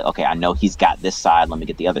there to be like, okay, I know he's got this side, let me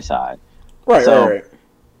get the other side. Right.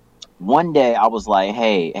 One day I was like,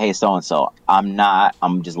 hey, so and so,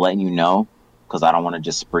 I'm just letting you know, because I don't want to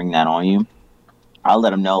just spring that on you. I'll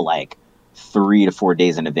let him know like 3 to 4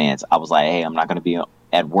 days in advance. I was like, hey, I'm not going to be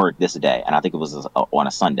at work this day, and I think it was on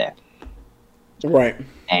a Sunday. Right.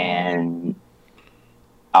 And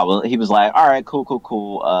he was like, all right,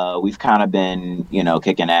 cool. We've kind of been,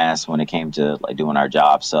 kicking ass when it came to like doing our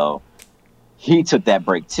job. So he took that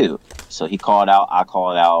break too. So he called out, I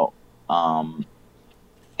called out.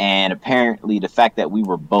 And apparently the fact that we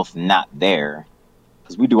were both not there,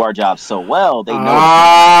 because we do our job so well, they know.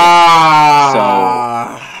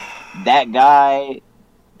 So that guy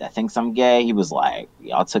that thinks I'm gay, he was like,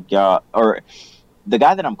 y'all took y'all, or the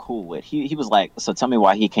guy that I'm cool with, he was like, so tell me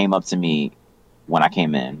why he came up to me when I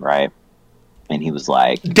came in, right? And he was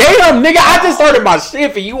like, damn, nigga, I just started my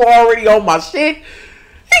shift and you already on my shit?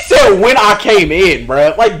 He said when I came in,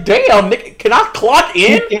 bro. Like, damn, nigga, can I clock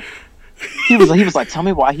in? He was like, tell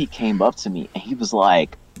me why he came up to me. And he was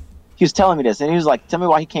telling me this, and he was like, tell me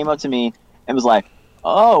why he came up to me and was like,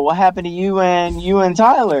 oh, what happened to you and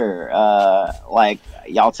Tyler? Like,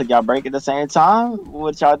 y'all took y'all break at the same time?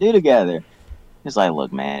 What y'all do together? He's like,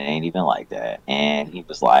 look, man, it ain't even like that. And he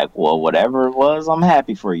was like, well, whatever it was, I'm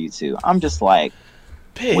happy for you two. I'm just like,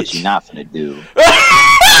 bitch, what you not finna do?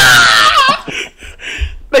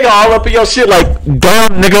 Nigga all up in your shit like, damn,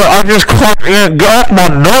 nigga, I just clocked in, got my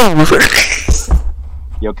nose.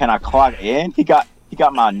 Yo, can I clock in? He got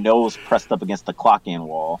my nose pressed up against the clock in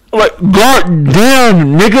wall. Like, god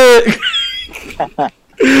damn, nigga.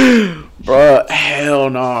 Bruh, hell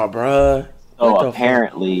nah, bruh. So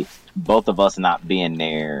apparently, both of us not being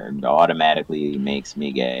there automatically makes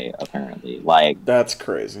me gay. Apparently, like that's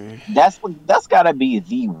crazy. That's gotta be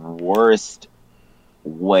the worst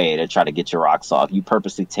way to try to get your rocks off. You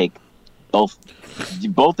purposely take both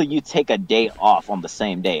of you take a day off on the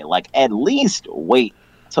same day. Like, at least wait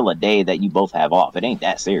till a day that you both have off. It ain't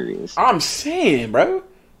that serious. I'm saying, bro.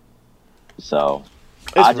 So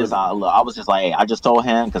I was just like, hey, I just told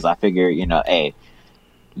him because I figured, hey,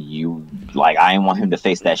 you like, I didn't want him to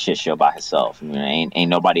face that shit show by himself. Ain't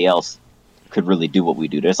nobody else could really do what we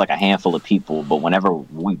do. There's like a handful of people, but whenever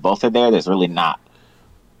we both are there, there's really not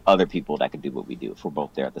other people that could do what we do if we're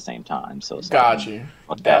both there at the same time. So it's got you.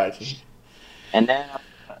 And then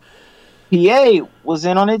PA was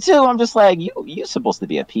in on it too. I'm just like, you're supposed to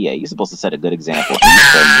be a PA. You're supposed to set a good example. You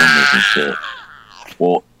spreading rumors and shit.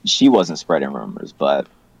 Well, she wasn't spreading rumors, but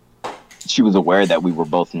she was aware that we were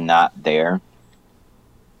both not there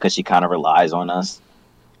because she kind of relies on us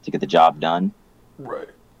to get the job done. Right.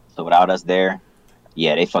 So without us there,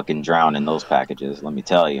 yeah, they fucking drown in those packages. Let me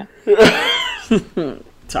tell you.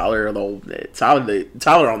 Tyler on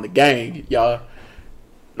the gang, y'all.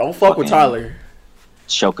 Don't fuck with Tyler.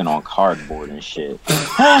 Choking on cardboard and shit.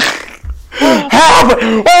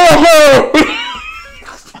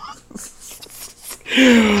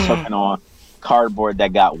 Choking on cardboard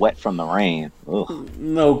that got wet from the rain. Ugh.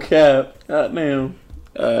 No cap. Goddamn.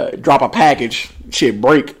 Drop a package. Shit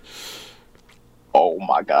break. Oh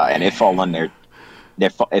my god! And it fall on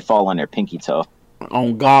their pinky toe.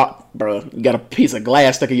 Oh God, bro! You got a piece of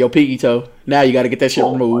glass stuck in your pinky toe. Now you got to get that shit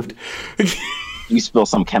removed. You spill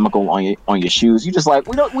some chemical on your shoes. You just like,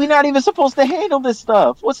 we're not even supposed to handle this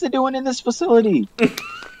stuff. What's it doing in this facility?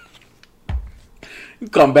 You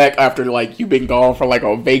come back after like you've been gone for like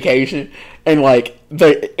a vacation, and like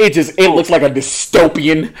it looks like a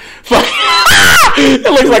dystopian. It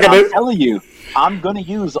looks like I'm telling you, I'm gonna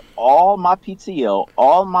use all my PTO,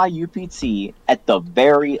 all my UPT at the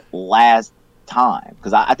very last time,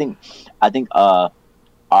 because I think our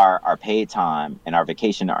paid time and our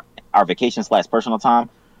vacation / personal time,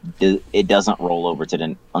 it doesn't roll over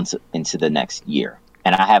to into the next year,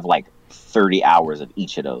 and I have like 30 hours of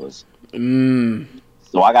each of those.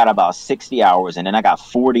 So I got about 60 hours, and then I got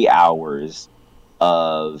 40 hours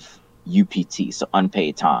of UPT, so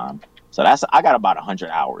unpaid time. So I got about 100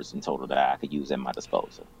 hours in total that I could use at my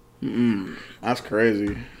disposal. That's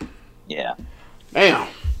crazy. Yeah. Damn.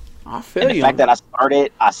 I feel and the fact that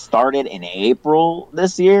I started in April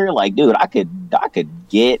this year, like, dude, I could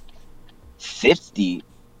get 50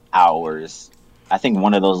 hours. I think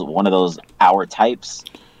one of those hour types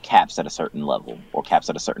caps at a certain level or caps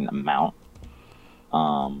at a certain amount.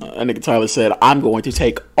 And nigga Tyler said, I'm going to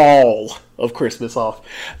take all of Christmas off.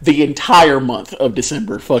 The entire month of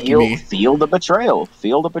December. Fuck me. Feel the betrayal.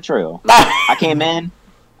 I came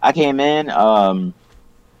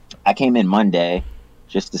in Monday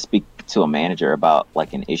just to speak to a manager about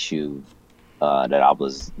like an issue that I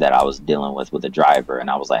was dealing with a driver, and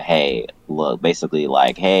I was like, hey, look, basically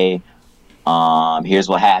like, hey, here's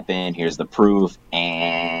what happened, here's the proof,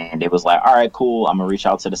 and it was like, all right, cool, I'm gonna reach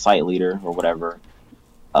out to the site leader or whatever,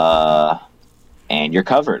 and you're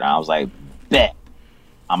covered. And I was like, bet,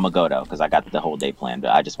 I'm gonna go though, because I got the whole day planned,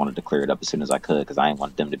 but I just wanted to clear it up as soon as I could, because I didn't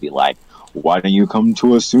want them to be like, why didn't you come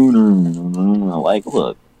to us sooner? Like,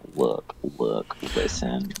 look,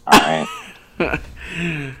 listen, all right.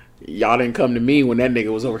 Y'all didn't come to me when that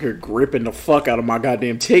nigga was over here gripping the fuck out of my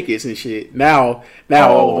goddamn tickets and shit. Now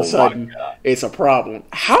all of a sudden it's a problem.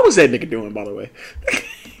 How is that nigga doing, by the way?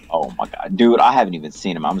 Oh my god, dude, I haven't even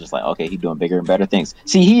seen him. I'm just like, okay, he's doing bigger and better things.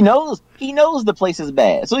 See, he knows the place is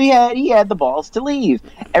bad, so he had the balls to leave.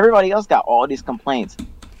 Everybody else got all these complaints,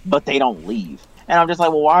 but they don't leave. And I'm just like,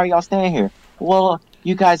 well, why are y'all staying here? Well,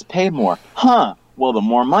 you guys pay more, huh? Well, the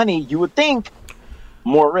more money, you would think,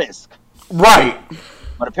 more risk, right?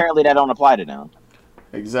 But apparently that don't apply to them.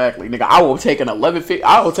 Exactly, nigga. I will take a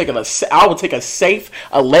safe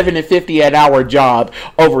 $11.50 an hour job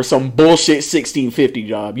over some bullshit $16.50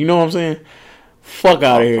 job. You know what I'm saying? Fuck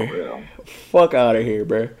out of here. Fuck out of here,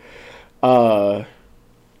 bro.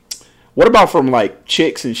 What about from like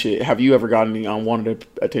chicks and shit? Have you ever gotten any unwanted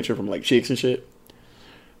attention from like chicks and shit?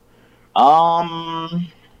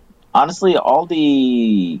 Honestly, all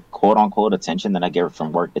the quote unquote attention that I get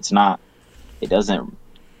from work, it doesn't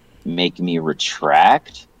make me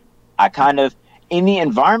retract. I kind of, in the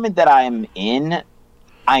environment that I'm in,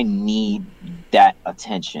 I need that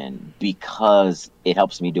attention because it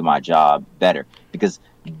helps me do my job better. Because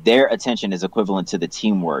their attention is equivalent to the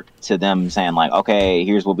teamwork, to them saying like, okay,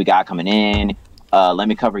 here's what we got coming in. Let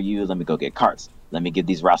me cover you. Let me go get carts. Let me give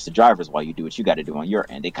these routes to drivers while you do what you got to do on your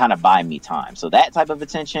end. They kind of buy me time. So that type of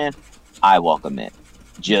attention, I welcome it.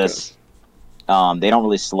 Just, they don't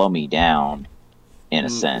really slow me down in a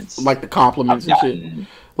sense. Like the compliments and shit.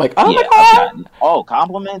 Like, oh yeah, my God.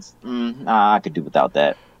 Compliments? Nah, I could do without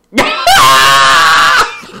that.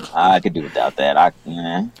 I could do without that.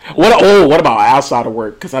 What about outside of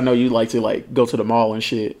work? Because I know you like to like go to the mall and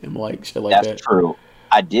shit and like shit like that. That's true.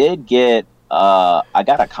 I did get I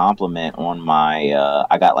got a compliment on my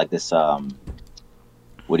I got like this what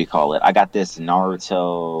do you call it? I got this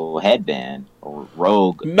Naruto headband or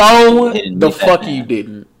Rogue. No, the fuck headband. You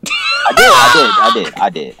didn't. I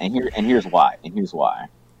did. And here's why. Here's why.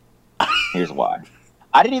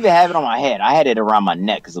 I didn't even have it on my head. I had it around my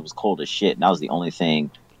neck because it was cold as shit, and that was the only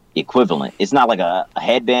thing equivalent. It's not like a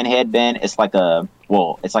headband. It's like kind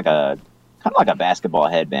of like a basketball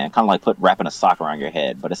headband, kind of like wrapping a sock around your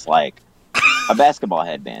head, but it's like a basketball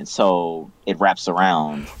headband, so it wraps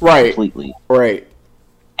around completely. Right.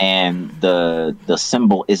 And the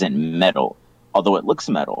symbol isn't metal, although it looks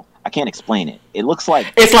metal. I can't explain it. It looks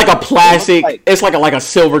like it's like a plastic. It's like a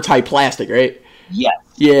silver type plastic, right? Yes.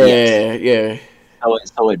 Yeah. Yes. Yeah.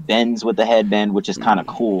 So it bends with the headband, which is kind of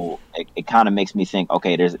cool. It kind of makes me think,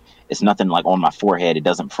 okay, it's nothing like on my forehead. It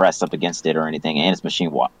doesn't press up against it or anything, and it's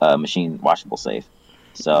machine washable safe.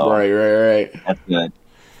 So right. That's good.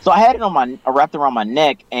 So I had it wrapped around my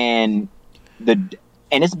neck, and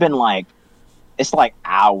it's been like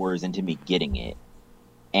hours into me getting it,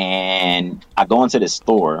 and I go into this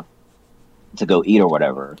store to go eat or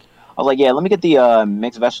whatever. I was like, yeah, let me get the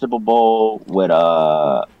mixed vegetable bowl with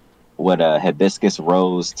a hibiscus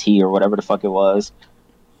rose tea or whatever the fuck it was.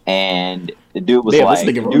 And the dude was like,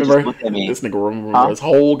 this nigga remember his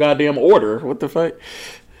whole goddamn order. What the fuck?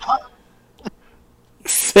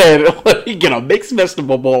 Said, you get a mixed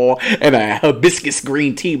vegetable bowl and a hibiscus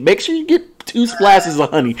green tea. Make sure you get 2 splashes of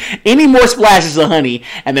honey. Any more splashes of honey,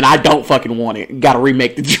 and then I don't fucking want it. Gotta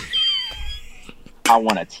remake the drink. I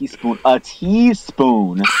want a teaspoon of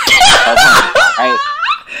honey, right?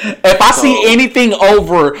 If I see anything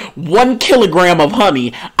over 1 kilogram of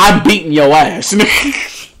honey, I'm beating your ass.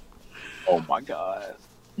 Oh my God.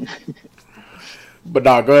 But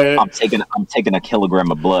nah, go ahead. I'm taking a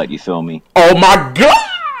kilogram of blood, you feel me? Oh my God.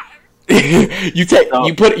 you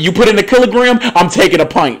put in a kilogram, I'm taking a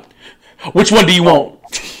pint. Which one do you want?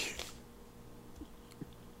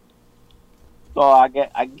 So I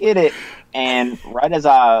get it, and right as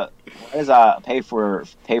I pay for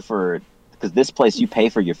because this place you pay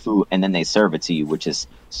for your food and then they serve it to you, which is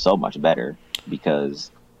so much better because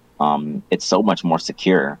it's so much more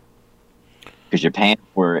secure because you're paying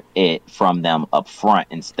for it from them up front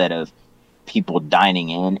instead of people dining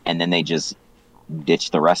in and then they just ditch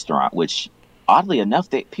the restaurant, which oddly enough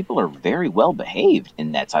people are very well behaved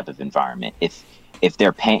in that type of environment if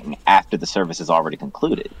they're paying after the service is already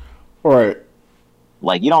concluded. Right.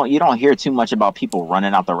 Like you don't hear too much about people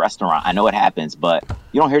running out the restaurant. I know it happens, but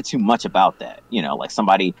you don't hear too much about that. You know, like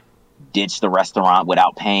somebody ditched the restaurant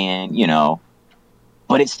without paying, you know.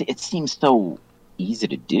 But it seems so easy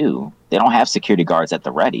to do. They don't have security guards at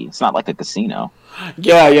the ready. It's not like a casino.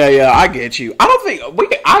 Yeah. I get you. I don't think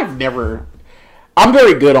I'm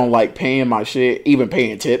very good on like paying my shit, even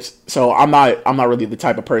paying tips. So I'm not really the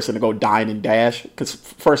type of person to go dine and dash. Because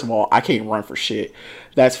first of all, I can't run for shit.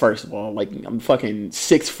 That's first of all. Like I'm fucking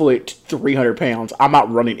 6 foot, 300 pounds. I'm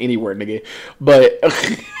not running anywhere, nigga. But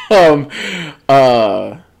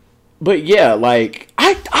but yeah, like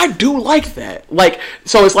I do like that. Like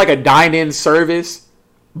so, it's like a dine-in service,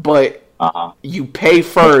 but you pay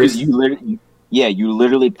first. You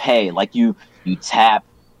literally pay. Like you tap.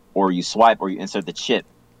 Or you swipe or you insert the chip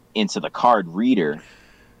into the card reader.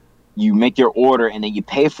 You make your order and then you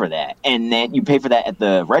pay for that. And then you pay for that at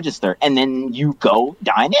the register and then you go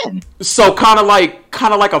dine in. So kind of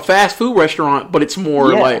like a fast food restaurant, but it's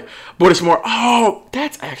more oh,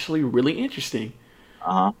 that's actually really interesting.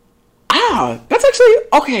 That's actually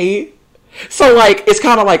okay. So like it's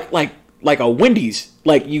kind of like a Wendy's.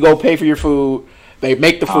 Like you go pay for your food, they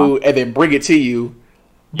make the food and then bring it to you.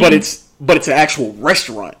 But it's an actual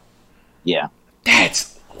restaurant. Yeah.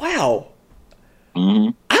 That's wow. Mm-hmm.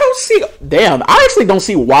 I actually don't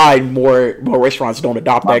see why more restaurants don't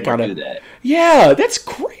adopt that kind of. Yeah, that's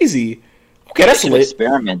crazy. Okay, that's lit.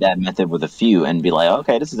 Experiment that method with a few and be like,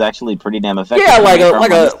 okay, this is actually pretty damn effective. Yeah, like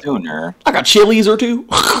a Chili's or two.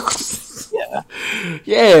 Yeah.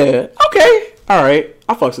 Yeah. Okay. All right.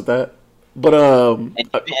 I fucks with that. But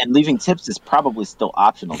and leaving tips is probably still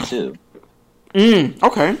optional too.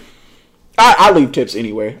 Okay. I leave tips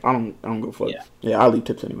anyway. I don't go fuck. Yeah, I leave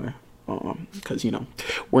tips anyway. Because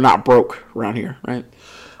we're not broke around here, right?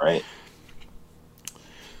 Right.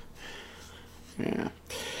 Yeah.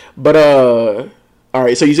 But all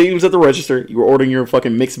right. So you said you was at the register. You were ordering your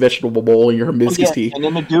fucking mixed vegetable bowl and your hibiscus tea. And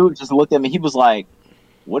then the dude just looked at me. He was like,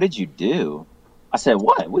 "What did you do?" I said,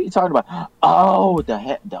 "What? What are you talking about?" Oh,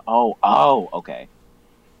 okay.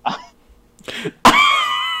 I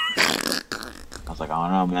was like, "I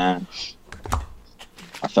don't know, man."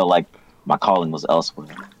 I felt like my calling was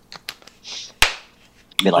elsewhere.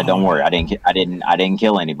 Be like, "Don't worry, I didn't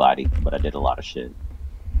kill anybody, but I did a lot of shit."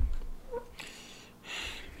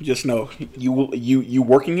 Just know you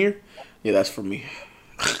working here? Yeah, that's for me.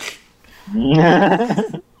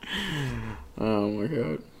 Oh my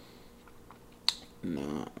god.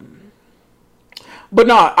 No. But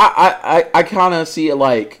no, I kind of see it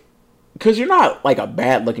like, because you're not like a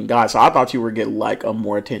bad looking guy, so I thought you were getting like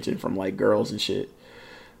more attention from like girls and shit.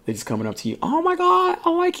 They just coming up to you. Oh my god, I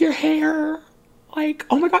like your hair. Like,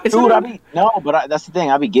 oh my god, dude, that's the thing.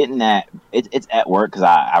 I be getting that. It's at work because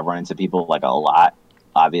I run into people like a lot,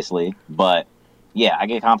 obviously. But yeah, I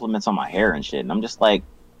get compliments on my hair and shit, and I'm just like,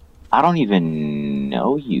 I don't even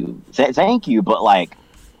know you. Thank you, but like,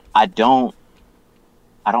 I don't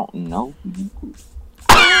know you.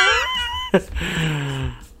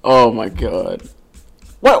 Oh my god.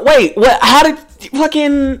 What? Wait. What? How did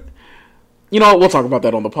fucking? We'll talk about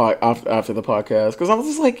that on the pod after the podcast. Because I was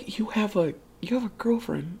just like, you have a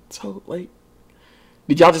girlfriend. So like,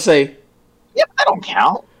 did y'all just say? Yep, that don't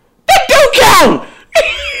count. That don't count.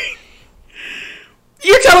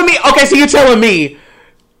 You're telling me? Okay, so you're telling me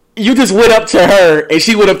you just went up to her and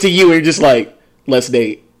she went up to you and you're just like, let's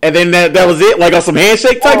date, and then that was it, like on some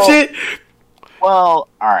handshake type shit. Well,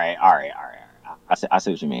 all right. I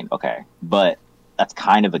see what you mean. Okay, but that's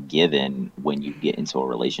kind of a given when you get into a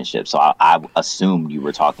relationship. So I assumed you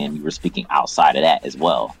were speaking outside of that as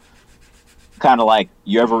well. Kind of like,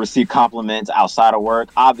 you ever receive compliments outside of work?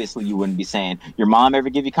 Obviously, you wouldn't be saying, your mom ever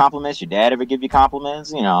give you compliments? Your dad ever give you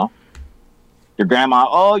compliments? Your grandma,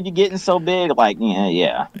 oh, you're getting so big. Like,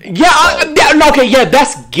 yeah. Okay, yeah,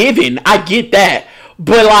 that's given. I get that.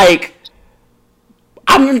 But, like,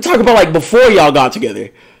 I'm going to talk about, like, before y'all got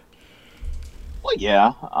together. Well,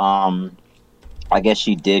 yeah. I guess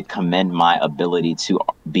she did commend my ability to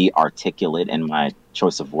be articulate in my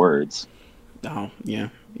choice of words. Oh, yeah,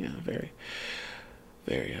 very,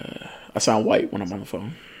 very, I sound white when I'm on the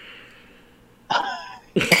phone.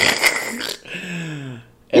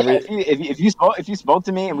 If you spoke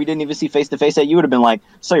to me and we didn't even see face to face, you would have been like,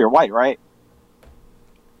 "So you're white, right?"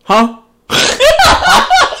 Huh?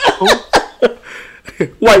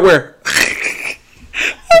 White where?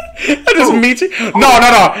 I just meet you.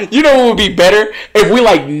 No. You know what would be better? If we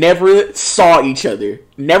like never saw each other,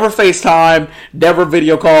 never FaceTime, never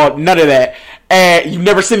video call, none of that, and you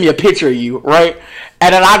never send me a picture of you, right?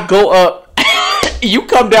 And then I go up, you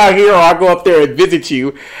come down here, or I go up there and visit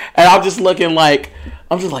you, and I'm just like,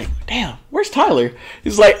 damn, where's Tyler?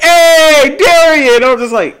 He's like, hey, Darian. I'm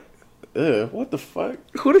just like, what the fuck?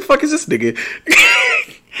 Who the fuck is this nigga?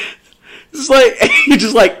 You're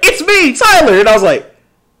just like, it's me, Tyler. And I was like,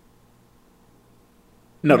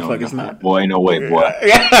 no, the fuck it's not. Boy, no way, boy.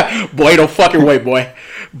 Yeah. Boy, no fucking way, boy.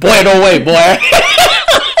 Boy, no way, boy.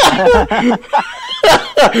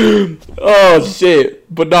 Oh,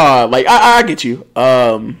 shit. But nah, like, I get you.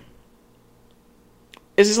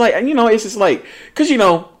 It's just like, because,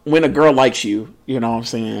 when a girl likes you, you know what I'm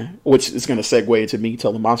saying? Which is going to segue into me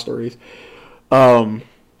telling my stories.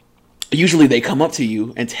 Usually they come up to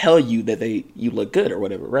you and tell you that you look good or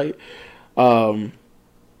whatever, right?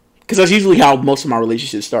 Because that's usually how most of my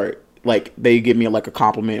relationships start. Like, they give me like a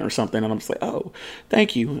compliment or something, and I'm just like, oh,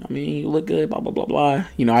 thank you. I mean, you look good, blah, blah, blah, blah.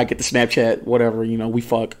 I get the Snapchat, whatever, we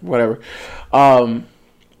fuck, whatever.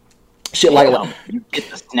 Shit like that. You get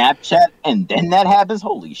the Snapchat, and then that happens?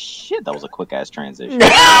 Holy shit, that was a quick-ass transition.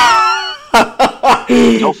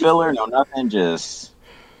 No filler, no nothing, just...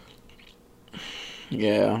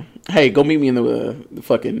 Yeah. Hey, go meet me in the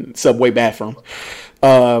fucking subway bathroom.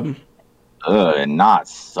 Not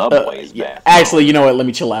Subway's bathroom. Actually, you know what? Let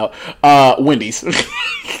me chill out. Wendy's.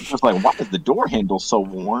 Just like, why is the door handle so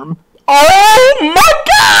warm? Oh my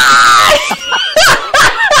god!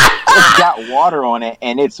 It's got water on it,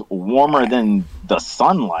 and it's warmer than the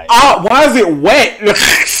sunlight. Why is it wet?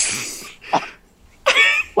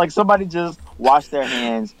 Like somebody just washed their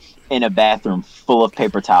hands in a bathroom full of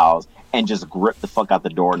paper towels, and just grip the fuck out the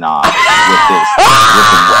doorknob with this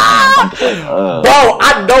wet hand. I'm just like, bro,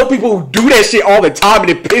 I know people who do that shit all the time, and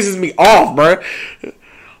it pisses me off, bro.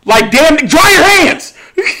 Like, damn, dry your hands.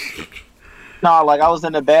 No, like I was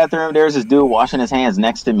in the bathroom. There's this dude washing his hands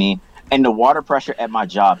next to me, and the water pressure at my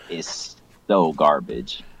job is so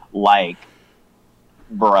garbage. Like,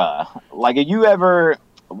 bruh. Like, if you ever,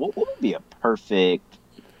 what would be a perfect?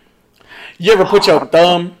 You ever put your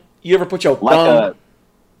thumb? You ever put your Like thumb?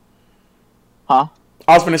 Huh?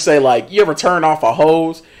 I was gonna say, like, you ever turn off a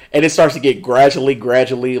hose and it starts to get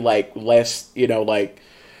gradually, like, less, you know, like,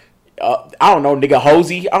 I don't know, nigga,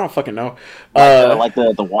 hosey. I don't fucking know. Like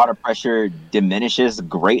the water pressure diminishes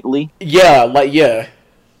greatly. Yeah, like, yeah.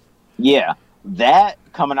 Yeah, that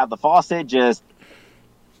coming out the faucet just.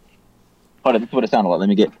 Hold on, this is what it sounded like. Let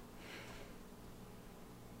me get.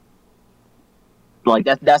 Like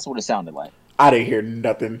that's what it sounded like. I didn't hear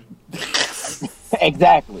nothing.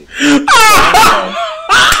 Exactly. Anyway,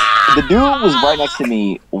 the dude was right next to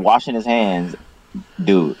me washing his hands.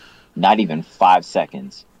 Dude, not even 5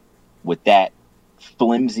 seconds with that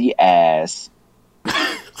flimsy ass,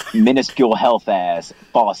 minuscule health ass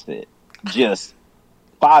faucet. Just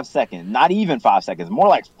 5 seconds. Not even 5 seconds. More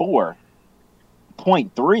like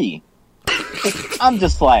 4.3. I'm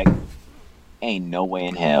just like, ain't no way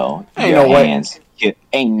in hell. Ain't no way.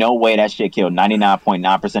 Ain't no way that shit killed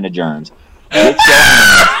 99.9% of germs. Get your hands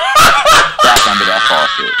back under that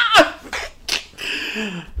faucet.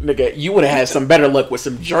 Nigga, you would have had some better luck with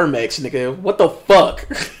some Germ-X, nigga. What the fuck?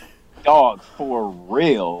 Dog, for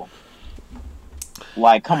real.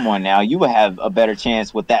 Like, come on now. You would have a better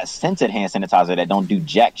chance with that scented hand sanitizer that don't do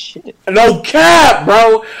jack shit. No cap,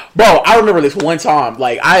 bro. Bro, I remember this one time.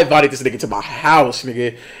 Like, I invited this nigga to my house,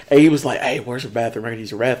 nigga. And he was like, hey, where's your bathroom? I can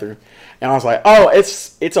use your bathroom. And I was like, oh,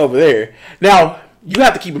 it's over there. Now, you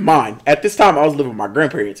have to keep in mind, at this time, I was living with my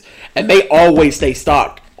grandparents. And they always stay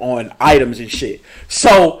stocked on items and shit.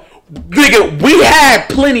 So, nigga, we had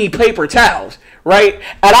plenty paper towels. Right?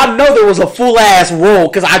 And I know there was a full ass roll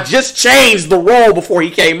because I just changed the roll before he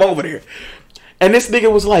came over there. And this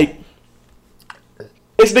nigga was like,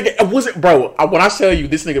 this nigga, it wasn't, bro, when I tell you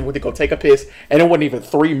this nigga went to go take a piss and it wasn't even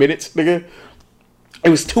 3 minutes, nigga. It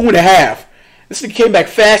was 2.5. This nigga came back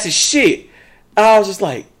fast as shit. And I was just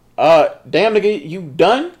like, damn nigga, you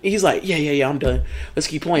done? He's like, yeah, I'm done. Let's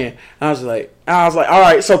keep playing. And I was like, all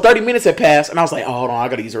right. So 30 minutes had passed, and I was like, oh, hold on, I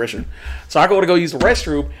gotta use the restroom. So I go use the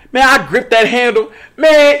restroom. Man, I gripped that handle.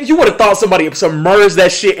 Man, you would have thought somebody submerged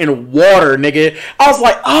that shit in water, nigga. I was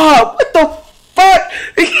like, what the fuck?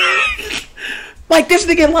 Like, this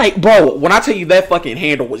nigga, like, bro, when I tell you that fucking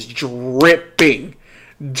handle was dripping.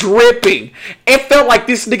 It felt like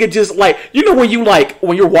this nigga just like, you know when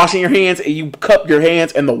you're washing your hands and you cup your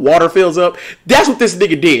hands and the water fills up? That's what this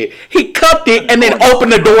nigga did. He cupped it and then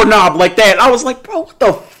opened the doorknob like that. I was like, bro, what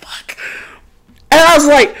the fuck? And I was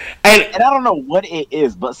like, and I don't know what it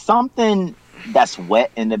is, but something that's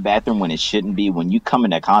wet in the bathroom when it shouldn't be, when you come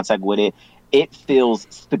into contact with it, it feels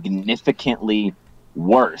significantly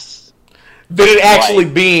worse than it actually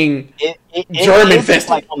being germ infested.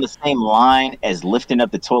 Like on the same line as lifting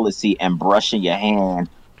up the toilet seat and brushing your hand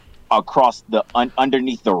across the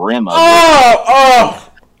underneath the rim of it. I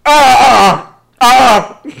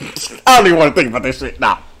don't even want to think about this shit.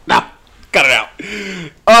 Nah, cut it out.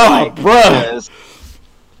 Bruh.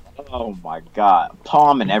 Oh my god,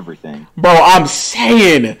 palm and everything, bro. I'm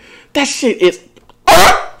saying that shit is.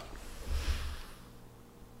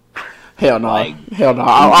 Hell no. I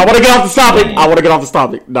want to get off the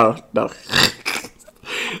topic. No.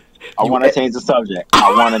 I want to change the subject.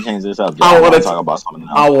 I want to talk about something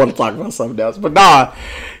else. I want to talk about something else. But nah.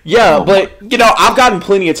 Yeah, but, you know, I've gotten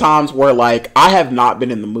plenty of times where, like, I have not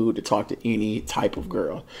been in the mood to talk to any type of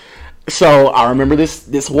girl. So, I remember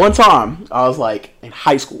this one time, I was, like, in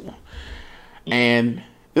high school. And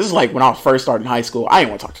this is, like, when I was first starting high school. I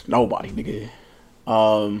didn't want to talk to nobody, nigga.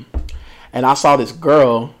 And I saw this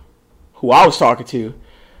girl who I was talking to,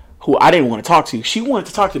 who I didn't want to talk to. She wanted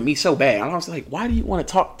to talk to me so bad. And I was like, why do you want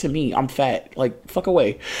to talk to me? I'm fat. Like, fuck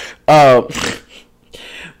away. But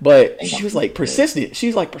she was like persistent.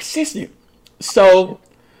 So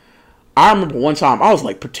I remember one time I was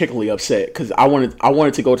like particularly upset because I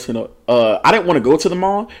wanted to go to the I didn't want to go to the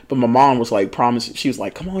mall, but my mom was like promised. She was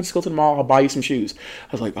like, come on, let's go to the mall. I'll buy you some shoes.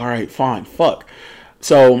 I was like, all right, fine, fuck.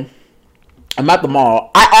 So I'm at the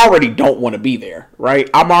mall. I already don't want to be there, right?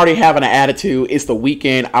 I'm already having an attitude. It's the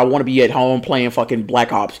weekend. I want to be at home playing fucking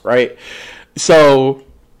Black Ops, right? So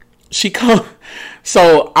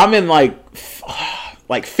So I'm in like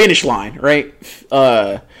finish line, right?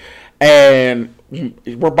 And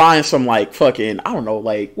we're buying some like fucking, I don't know,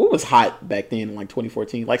 like what was hot back then in like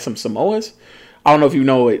 2014, like some Samoas. I don't know if you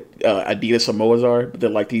know what Adidas Samoas are, but they're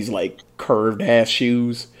like these like curved ass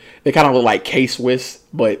shoes. They kind of look like K-Swiss,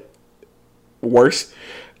 but worse.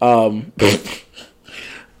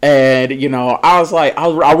 And, you know, I was like,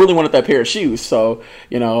 I really wanted that pair of shoes. So,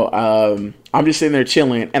 you know, I'm just sitting there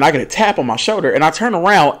chilling, and I get a tap on my shoulder, and I turn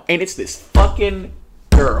around, and it's this fucking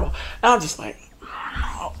girl. And I'm just like,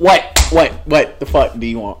 what the fuck do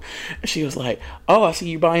you want? And she was like, oh, I see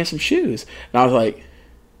you buying some shoes. And I was like,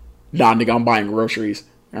 nah, nigga, I'm buying groceries.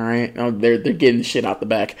 All right, they're getting the shit out the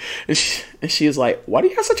back. And she was like, why do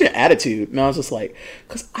you have such an attitude? And I was just like,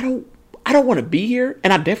 because I don't want to be here,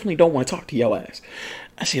 and I definitely don't want to talk to your ass.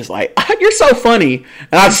 And she was like, you're so funny.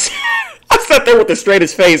 And I sat there with the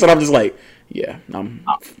straightest face, and I'm just like, yeah, I'm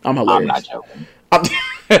hilarious. I'm not joking.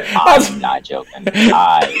 I'm not joking.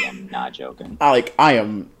 I am not joking. I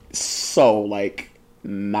am so like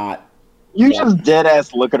not. You just dead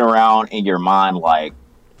ass looking around in your mind like,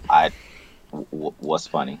 what's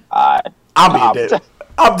funny? I'm dead.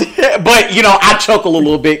 But you know, I chuckle a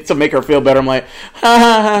little bit to make her feel better. I'm like,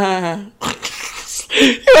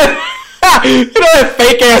 you know that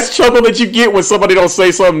fake ass chuckle that you get when somebody don't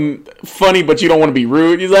say something funny, but you don't want to be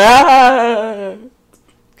rude. He's like,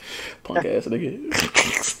 punk ass nigga.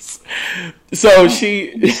 So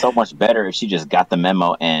it'd be so much better if she just got the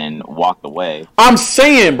memo and walked away. I'm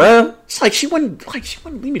saying, bro, it's like she wouldn't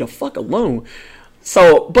leave me the fuck alone.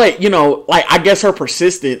 So, but you know, like I guess her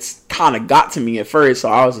persistence kind of got to me at first. So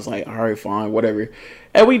I was just like, all right, fine, whatever.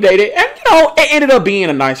 And we dated, and you know, it ended up being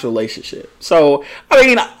a nice relationship. So, I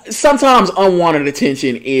mean, sometimes unwanted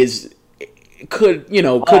attention could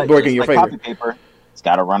work in your favor. Copy paper, it's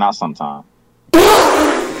got to run out sometime.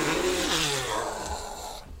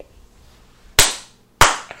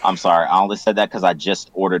 I'm sorry, I only said that because I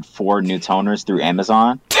just ordered 4 new toners through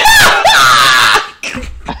Amazon.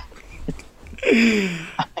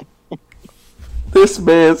 This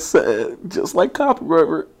man said, just like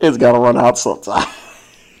copyright, it's got to run out sometime.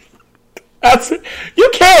 You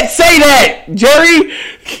can't say that, Jerry.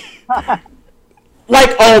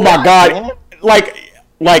 Like, oh my god, like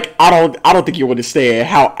I don't think you understand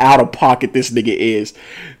how out of pocket this nigga is.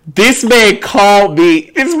 This man called me.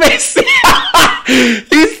 This man said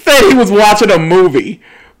he said he was watching a movie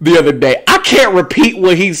the other day. I can't repeat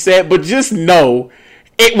what he said, but just know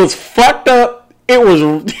it was fucked up. It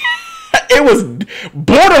was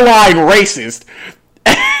borderline racist.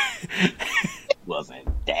 It wasn't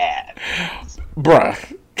that, bruh.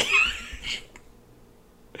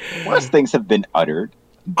 Worse things have been uttered.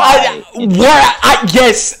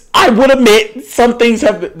 Yes, I would admit some things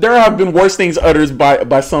there have been worse things uttered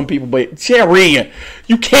by some people, but Jerry,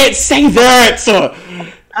 you can't say that.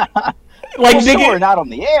 Like, well, nigga, sure, not on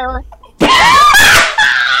the air.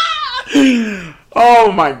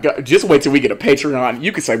 Oh my god! Just wait till we get a Patreon.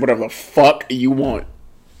 You can say whatever the fuck you want.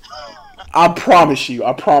 I promise you.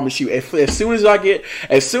 As soon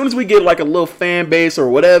as we get like a little fan base or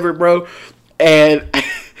whatever, bro, and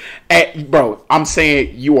bro, I'm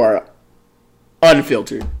saying you are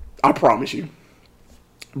unfiltered. I promise you.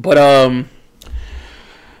 But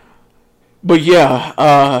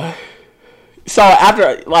yeah. So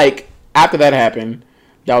after that happened,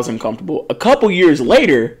 that was uncomfortable. A couple years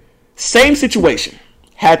later, same situation.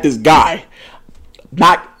 Had this guy.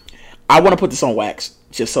 I want to put this on wax,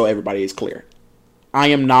 just so everybody is clear. I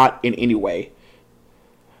am not in any way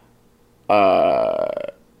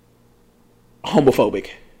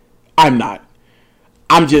homophobic. I'm not.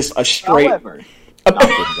 I'm just a straight. However,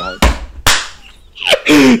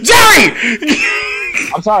 Jerry!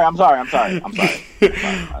 I'm sorry.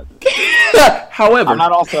 However, I'm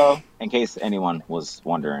not also, in case anyone was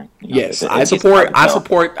wondering. Yes, I support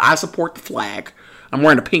the flag. I'm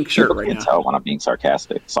wearing a pink shirt right now. You can tell when I'm being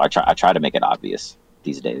sarcastic, so I try to make it obvious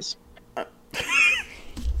these days.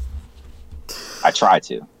 I try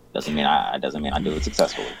to. Doesn't mean I do it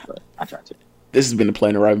successfully, but I try to. This has been the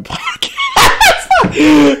Plain and Raven podcast.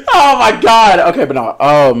 Oh my god. Okay, but no.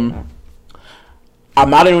 I'm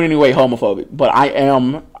not in any way homophobic, but I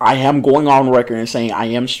am going on record and saying I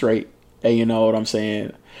am straight. And you know what I'm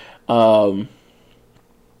saying? I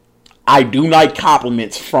do like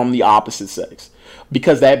compliments from the opposite sex,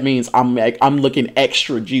 because that means I'm looking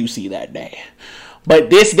extra juicy that day. But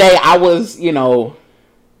this day I was, so,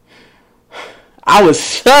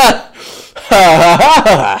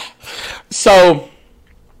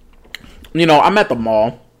 I'm at the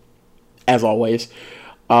mall, as always,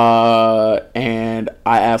 and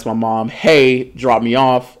I asked my mom, hey, drop me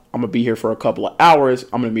off. I'm gonna be here for a couple of hours.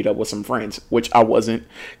 I'm gonna meet up with some friends, which I wasn't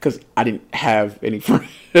because I didn't have any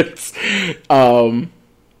friends.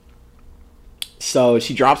 So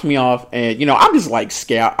she drops me off, and you know, I'm just like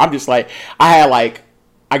scared. I'm just like, I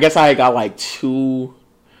guess I got like $200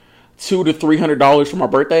 to $300 for my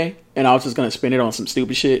birthday, and I was just gonna spend it on some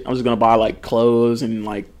stupid shit. I was just gonna buy like clothes and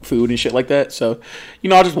like food and shit like that. So, you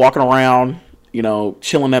know, I was just walking around, you know,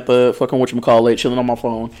 chilling at the fucking whatchamacallit, chilling on my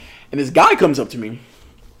phone, and this guy comes up to me,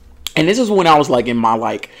 and this is when I was like in my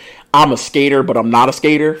like, I'm a skater but I'm not a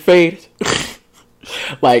skater phase.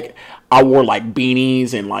 Like I wore like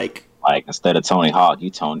beanies and like instead of Tony Hawk,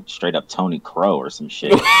 you straight up Tony Crow or some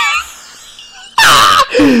shit.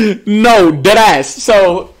 No, dead ass.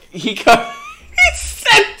 So he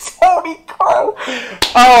said Tony Crow.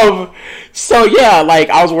 So yeah, like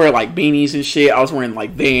I was wearing like beanies and shit. I was wearing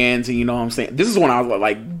like Vans, and you know what I'm saying. This is when I was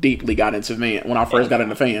like deeply got into when I first got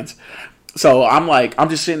into Vans. So I'm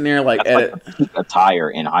just sitting there like attire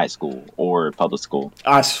in high school or public school.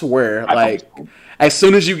 I swear, like as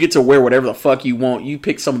soon as you get to wear whatever the fuck you want, you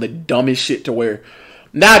pick some of the dumbest shit to wear.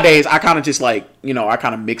 Nowadays, I kind of just like, you know, I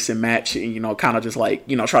kind of mix and match, and, you know, kind of just like,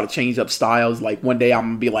 you know, try to change up styles. Like one day I'm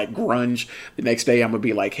gonna be like grunge, the next day I'm gonna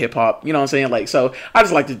be like hip hop. You know what I'm saying? Like, so I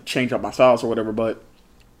just like to change up my styles or whatever. But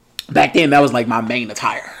back then, that was like my main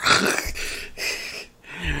attire.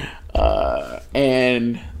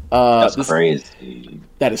 That's crazy.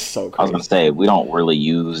 That is so crazy. I was gonna say we don't really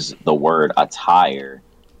use the word attire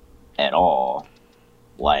at all.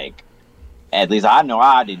 Like, at least I know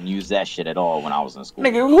I didn't use that shit at all when I was in school.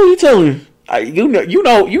 Nigga, who you telling?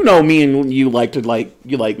 You know me and you like to like,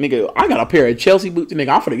 you like, nigga, I got a pair of Chelsea boots, nigga.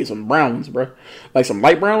 I'm finna get some brown ones, bro. Like some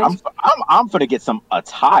light brown ones. I'm finna get some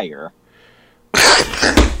attire.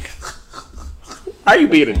 How you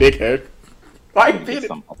being a dickhead? Why you being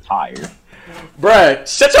some attire? Bruh,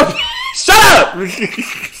 shut up!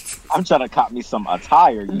 I'm trying to cop me some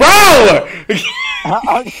attire. Bro!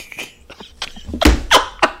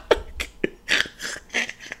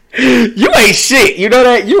 You ain't shit. You know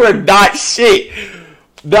that? You are not shit.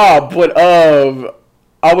 Nah, but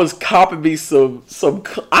I was copping me some.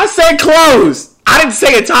 I said clothes. I didn't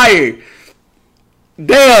say attire.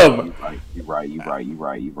 Damn. You're right.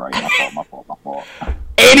 My fault.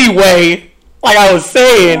 Anyway, like I was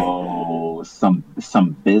saying. Oh, some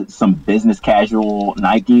business casual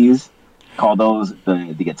Nikes. Call those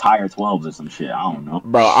the attire 12s or some shit. I don't know.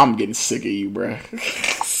 Bro, I'm getting sick of you, bro.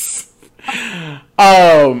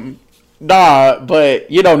 Nah,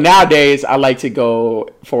 but you know, nowadays I like to go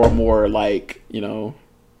for a more like, you know,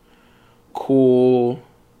 cool,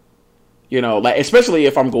 you know, like especially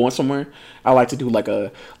if I'm going somewhere, I like to do like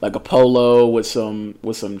a polo with some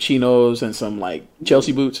chinos and some like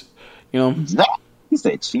Chelsea boots, you know. You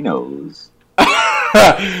said chinos.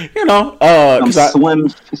 You know,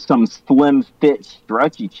 some slim fit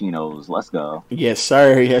stretchy chinos. Let's go. Yes,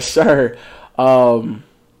 sir.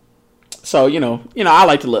 So you know, I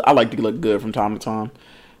like to look good from time to time.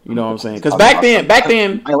 You know what I'm saying? Because back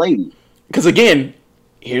then, my lady. Because again,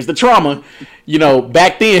 here's the trauma. You know,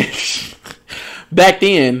 back then,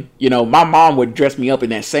 you know, my mom would dress me up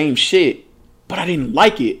in that same shit, but I didn't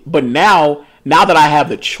like it. But now that I have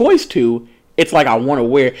the choice to, it's like I want to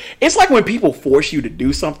wear. It's like when people force you to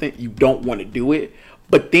do something, you don't want to do it.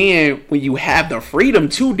 But then when you have the freedom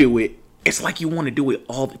to do it, it's like you want to do it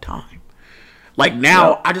all the time. Like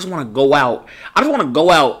now, I just want to go out. I just want to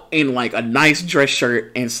go out in like a nice dress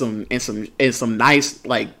shirt and some nice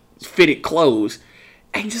like fitted clothes,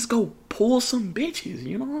 and just go pull some bitches.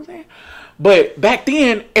 You know what I'm saying? But back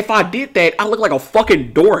then, if I did that, I look like a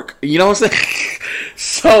fucking dork. You know what I'm saying?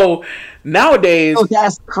 So nowadays,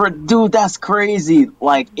 that's crazy.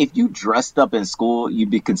 Like if you dressed up in school, you'd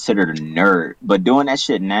be considered a nerd. But doing that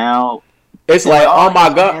shit now, it's like, oh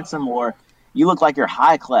my god, handsome, or you look like you're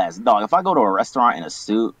high class, dog. If I go to a restaurant in a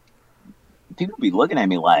suit, people be looking at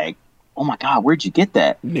me like, "Oh my god, where'd you get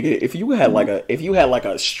that?" Nigga, if you had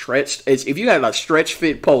a stretch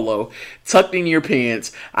fit polo tucked in your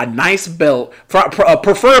pants, a nice belt,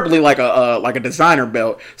 preferably like a designer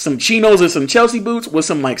belt, some chinos and some Chelsea boots with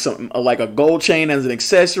some like a gold chain as an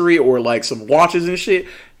accessory, or like some watches and shit.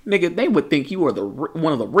 Nigga, they would think you are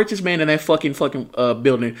one of the richest men in that fucking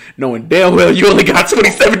building, knowing damn well you only got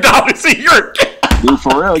 $27 in your account. Dude,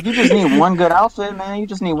 for real, you just need one good outfit, man. You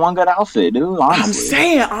just need one good outfit, dude.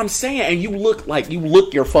 Honestly. I'm saying, and you look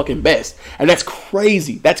your fucking best, and that's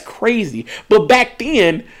crazy. But back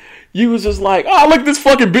then, you was just like, oh, look at this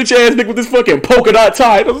fucking bitch ass nigga with this fucking polka dot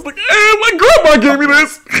tie. And I was like, my grandma gave me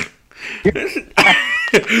this.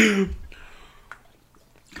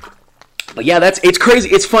 But yeah, it's crazy.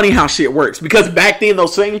 It's funny how shit works because back then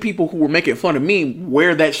those same people who were making fun of me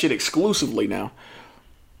wear that shit exclusively now.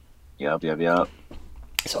 Yep.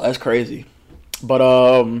 So that's crazy. But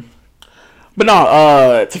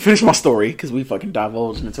no, to finish my story because we fucking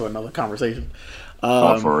divulged into another conversation.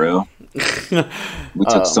 For real. We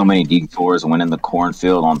took so many detours, went in the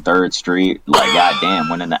cornfield on 3rd Street. Like, goddamn,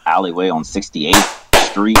 went in the alleyway on 68th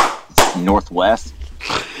Street, Northwest.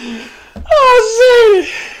 Oh, shit.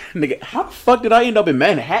 Nigga, how the fuck did I end up in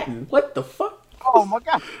Manhattan? What the fuck? Oh, my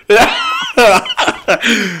God.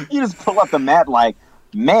 You just pull up the map like,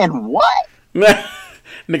 man, what?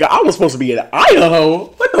 Nigga, I was supposed to be in Idaho.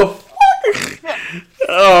 What the fuck?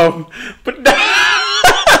 But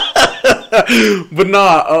but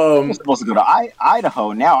nah, I'm supposed to go to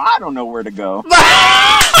Idaho. Now I don't know where to go.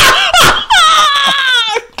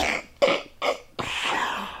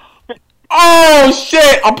 Oh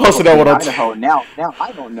shit! I posted that one on Idaho. Now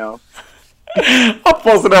I don't know. I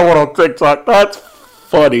posted that one on TikTok. That's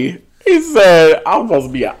funny. He said I'm supposed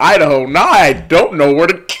to be in Idaho. Now I don't know where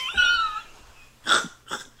to.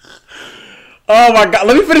 Oh my god!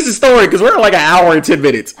 Let me finish the story because we're at like an hour and 10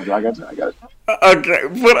 minutes. I got it. Okay,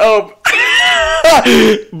 but a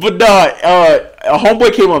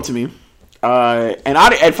homeboy came up to me, and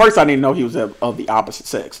at first I didn't know he was of the opposite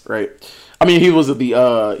sex, right? I mean, he was of the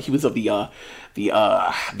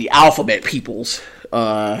alphabet people's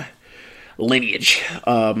lineage.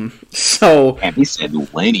 So and he said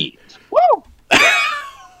lineage. Woo!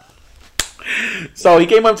 So he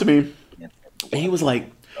came up to me, and he was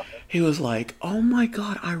like, "Oh my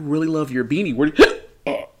god, I really love your beanie. Where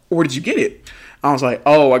did you get it?" I was like,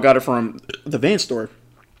 "Oh, I got it from the Vans store."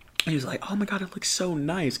 And he was like, "Oh my god, it looks so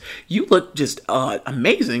nice. You look just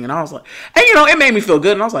amazing." And I was like, and it made me feel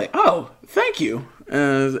good. And I was like, "Oh, thank you."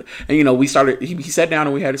 And we started. He sat down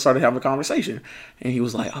and we started having a conversation. And he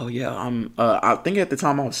was like, "Oh yeah, I think at the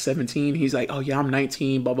time I was 17." He's like, "Oh yeah, I'm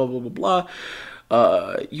 19. Blah blah blah blah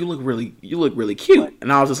blah. You look really cute."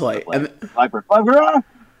 And I was just like,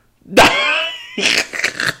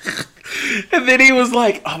 and then he was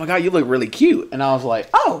like, "Oh my god, you look really cute." And I was like,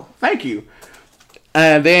 "Oh, thank you."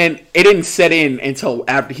 And then it didn't set in until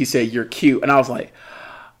after he said, "You're cute." And I was like,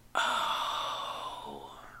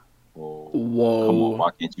 "Oh, whoa. Come on,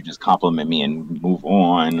 why can't you just compliment me and move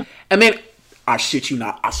on?" And then, I shit you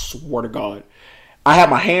not, I swear to God, I had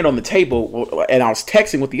my hand on the table and I was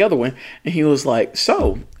texting with the other one. And he was like,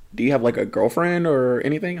 "So, do you have like a girlfriend or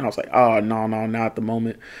anything?" And I was like, "Oh, no, not at the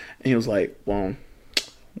moment." And he was like, "Well,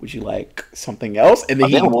 would you like something else?" And then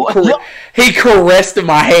he caressed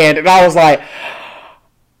my hand, and I was like,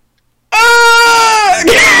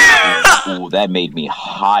 "Ooh, that made me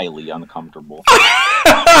highly uncomfortable."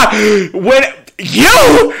 When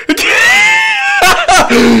you're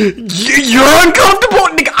uncomfortable,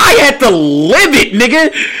 nigga. I had to live it,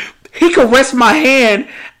 nigga. He caressed my hand,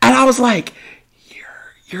 and I was like,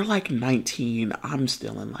 "You're like 19. I'm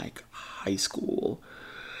still in like high school."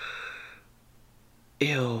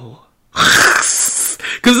 Ew. Because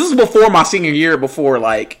this is before my senior year, before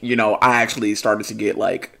like, I actually started to get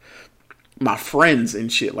like my friends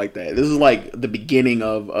and shit like that. This is like the beginning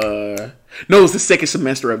of no, it was the second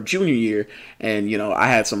semester of junior year, and I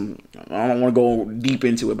had some, I don't want to go deep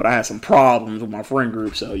into it, but I had some problems with my friend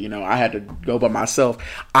group, so I had to go by myself.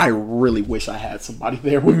 I really wish I had somebody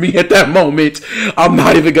there with me at that moment. I'm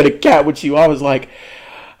not even gonna cat with you. I was like,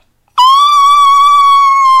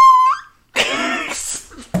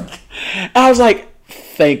 I was like,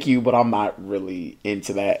 "Thank you, but I'm not really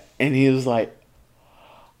into that." And he was like,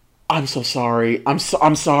 "I'm so sorry. I'm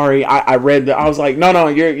sorry. I read that." I was like, No,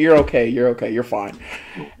 you're okay. You're okay. You're fine."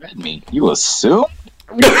 You read me. You assume?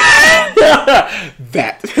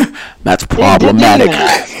 That's problematic.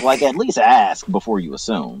 Like, at least ask before you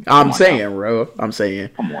assume. I'm saying.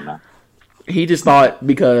 Come on now. He just thought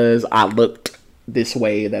because I looked this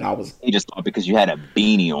way that I was. He just thought because you had a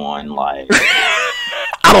beanie on, like.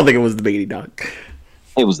 I don't think it was the beanie, dog.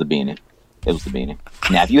 It was the beanie.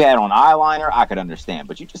 Now, if you had on eyeliner, I could understand,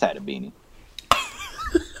 but you just had a beanie.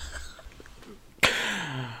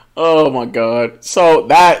 Oh my god! So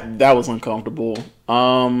that was uncomfortable.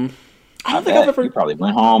 I don't think I've ever. You probably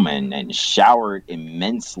went home and showered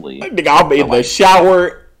immensely. I think I'm in the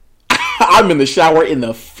shower. I'm in the shower in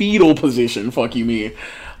the fetal position. Fuck you, mean?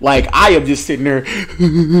 Like I am just sitting there.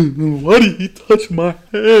 Why did he touch my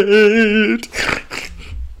head?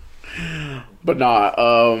 But nah,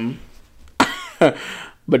 I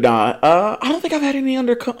don't think I've had any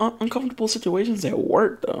uncomfortable situations at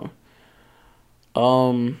work though.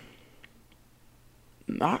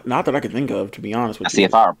 Not that I can think of, to be honest with See, you.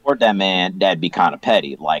 if I report that man, that'd be kind of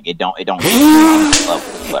petty. Like it don't level.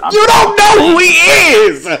 But You don't know who he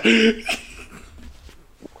is.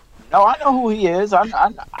 No, I know who he is. I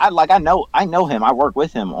know him. I work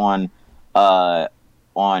with him on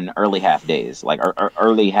early half days, like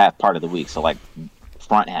early half part of the week. So like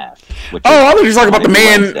front half. Which I thought you were talking about the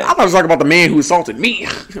man. Wednesday. I thought you were talking about the man who assaulted me.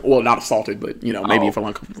 Well, not assaulted, but maybe if I'm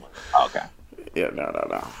uncomfortable. Okay. Yeah, no.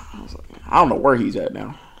 I don't know where he's at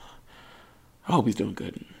now. I hope he's doing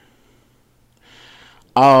good.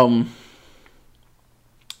 Do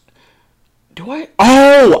I?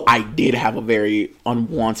 Oh, I did have a very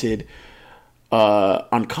unwanted,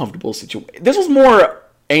 uncomfortable situation. This was more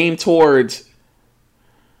aimed towards,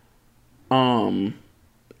 me.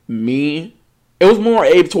 It was more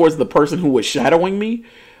aimed towards the person who was shadowing me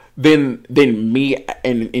than me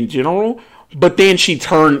in general. But then it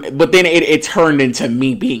turned into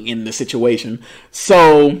me being in the situation.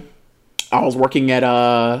 So I was working at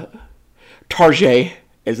Target,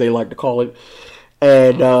 as they like to call it,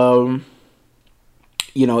 and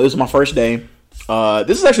it was my first day.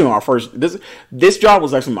 This is actually my first. This job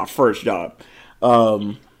was actually my first job,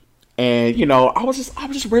 and I was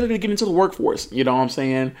just ready to get into the workforce. You know what I'm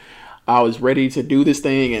saying? I was ready to do this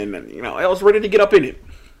thing, and I was ready to get up in it.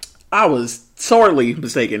 I was sorely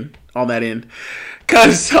mistaken on that end,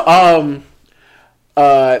 because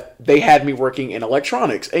they had me working in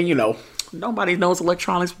electronics, and nobody knows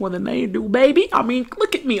electronics more than they do, baby. I mean,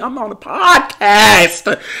 look at me, I'm on a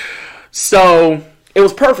podcast, so it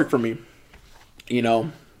was perfect for me.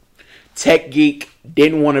 Tech geek,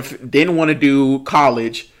 didn't want to do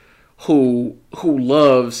college, who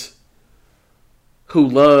loves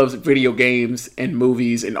video games and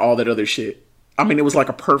movies and all that other shit. I mean, it was like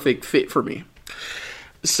a perfect fit for me.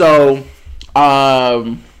 So,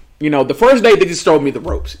 the first day they just showed me the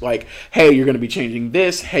ropes. Like, hey, you're going to be changing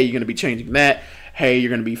this. Hey, you're going to be changing that. Hey, you're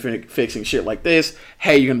going to be fixing shit like this.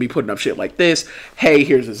 Hey, you're going to be putting up shit like this. Hey,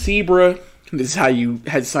 here's a zebra. This is how you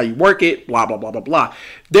work it. Blah, blah, blah, blah, blah.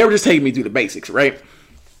 They were just taking me through the basics, right?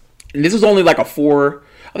 And this was only like a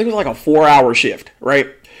 4-hour shift, right?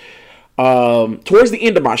 Towards the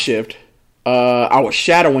end of my shift, I was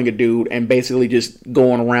shadowing a dude and basically just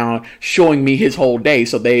going around showing me his whole day.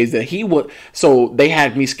 So they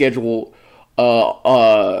had me schedule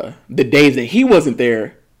the days that he wasn't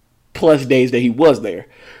there plus days that he was there.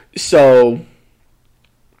 So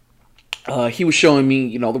he was showing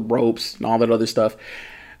me, the ropes and all that other stuff.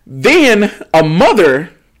 Then a mother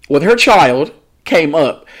with her child came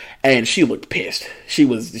up and she looked pissed. She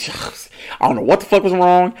was, I don't know what the fuck was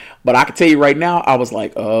wrong, but I can tell you right now, I was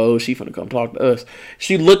like, oh, she finna come talk to us.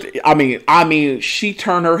 She looked, I mean, she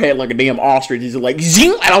turned her head like a damn ostrich. She's like,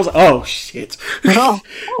 zing, and I was like, oh, shit. Oh,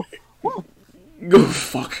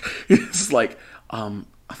 fuck. It's like, I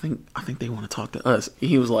think they want to talk to us. And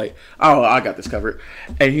he was like, oh, I got this covered.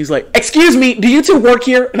 And he's like, excuse me, do you two work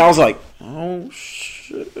here? And I was like, oh,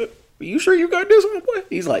 shit. Are you sure you got this one, boy?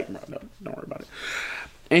 He's like, no, don't worry about it.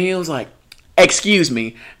 And he was like, excuse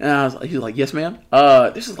me. And he was like, yes, ma'am.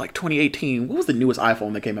 This is like 2018. What was the newest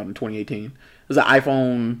iPhone that came out in 2018? Was it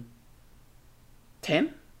iPhone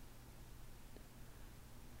 10?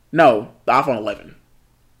 No, the iPhone 11.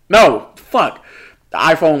 No, fuck. The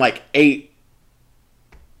iPhone like 8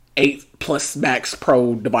 Plus Max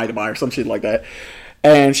Pro divided by or some shit like that.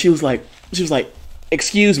 And she was like,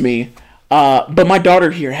 excuse me, but my daughter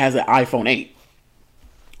here has an iPhone 8.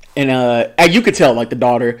 And you could tell, like, the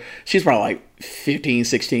daughter, she's probably like 15,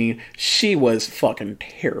 16. She was fucking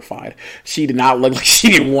terrified. She did not look like she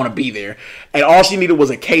didn't want to be there. And all she needed was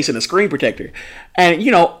a case and a screen protector. And,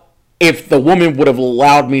 if the woman would have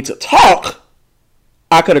allowed me to talk,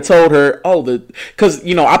 I could have told her, because,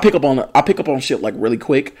 I pick up on shit, like, really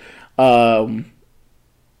quick. The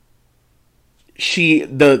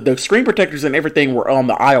screen protectors and everything were on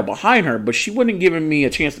the aisle behind her, but she wasn't giving me a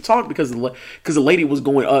chance to talk because the lady was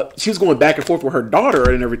going up. She was going back and forth with her daughter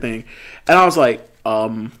and everything, and I was like,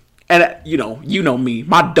 and you know me,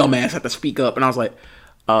 my dumb ass had to speak up, and I was like,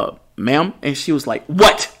 ma'am, and she was like,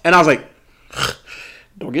 what? And I was like,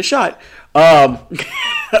 don't get shot.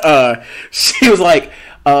 She was like,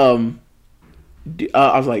 I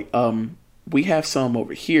was like, we have some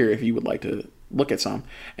over here if you would like to look at some.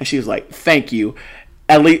 And she was like, thank you.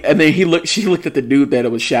 At least, and then she looked at the dude that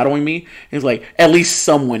was shadowing me and was like, at least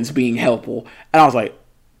someone's being helpful. And I was like,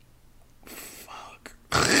 fuck.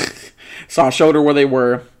 So I showed her where they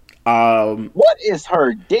were. What is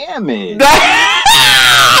her damage?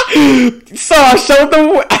 So I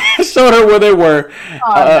showed her where they were.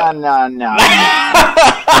 No.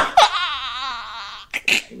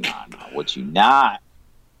 No, what you not?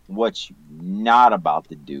 what you not about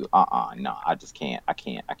to do. No, I just can't. I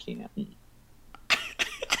can't.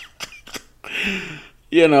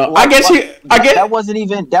 You know, Like, I get that wasn't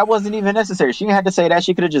even necessary. She didn't have to say that.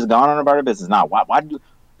 She could have just gone on about her business. Nah, why do?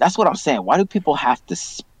 That's what I'm saying. Why do people have to?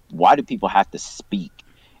 Why do people have to speak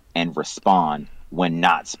and respond when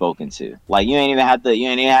not spoken to? Like you ain't even have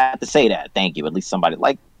to say that. Thank you. At least somebody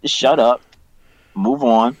like just shut up, move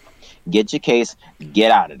on, get your case,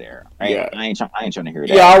 get out of there. Right? Yeah. I ain't trying to hear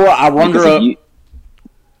that. Yeah, I rung her up.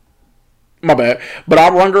 My bad, but I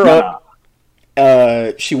rung her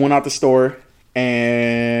up. She went out the store,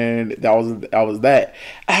 and that was that.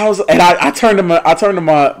 I turned to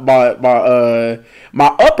my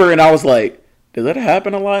upper, and I was like, "Does that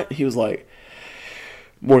happen a lot?" He was like,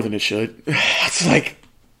 "More than it should." It's like,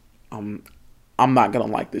 I'm not gonna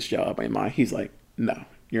like this job, am I? He's like, "No,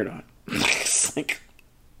 you're not." It's like,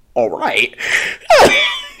 all right.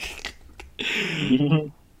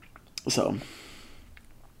 So,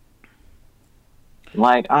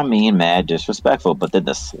 like, I mean, mad disrespectful, but then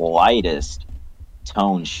the slightest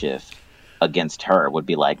tone shift against her would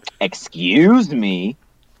be like, "Excuse me."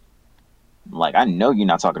 Like, I know you're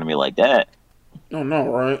not talking to me like that. oh no,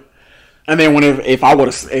 right? And then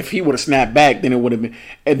if he would have snapped back, then it would have been,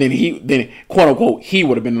 and then quote unquote he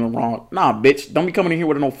would have been in the wrong. Nah, bitch, don't be coming in here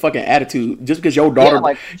with no fucking attitude just because your daughter,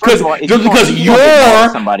 like, somebody,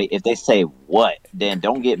 if they say what, then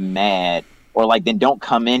don't get mad, or like then don't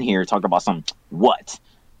come in here talking about some what.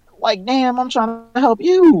 Like, damn, I'm trying to help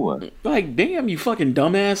you. Like, damn, you fucking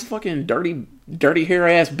dumbass, fucking dirty hair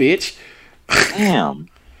ass bitch. Damn.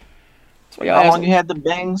 How long you had the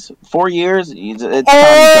bangs? 4 years? It's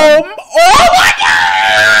oh my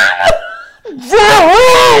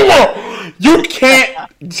god! You can't,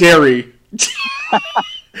 Jerry.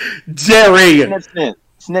 Jerry.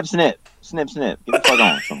 Snip. Get the fuck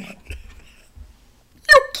on somewhere.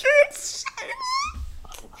 You can't say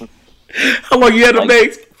that. How long you had the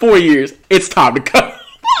bangs? 4 years. It's time to cut.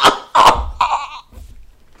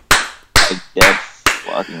 Like, dead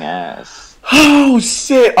fucking ass. Oh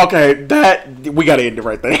shit! Okay, we gotta end it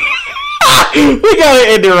right there. We gotta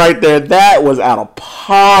end it right there. That was out of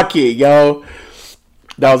pocket, yo.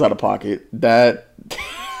 That was out of pocket. That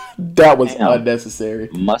was unnecessary.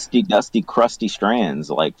 Musty, dusty, crusty strands.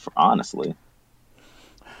 Like, honestly.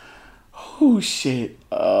 Oh shit.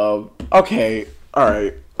 Okay. All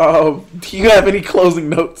right. Do you have any closing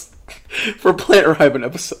notes for Planet Ripen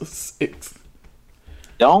episode 6?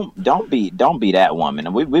 Don't be that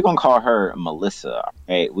woman. We're gonna call her Melissa.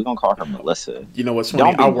 Right? We're gonna call her Melissa. You know what's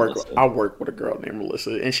funny? I work with a girl named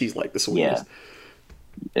Melissa, and she's like the sweetest.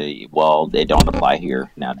 Yeah. Well, it don't apply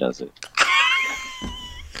here now, does it?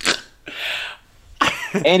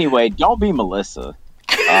 Anyway, don't be Melissa.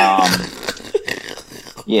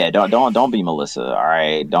 Yeah, don't be Melissa. All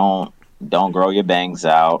right, don't grow your bangs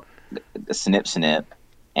out. Snip,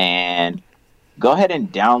 and go ahead and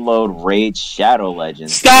download Raid Shadow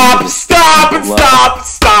Legends. Stop!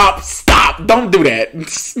 Don't do that.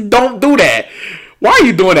 Don't do that. Why are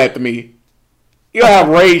you doing that to me? You have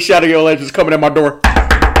Raid Shadow Legends coming at my door.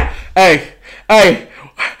 Hey,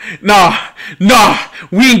 nah,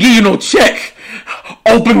 we ain't give you no check.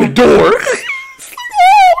 Open the door.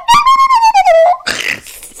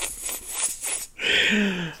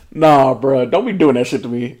 Nah, bro, don't be doing that shit to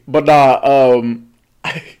me. But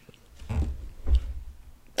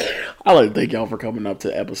I'd like to thank y'all for coming up to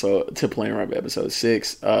Planet Ripen episode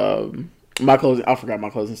 6. I forgot my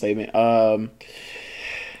closing statement.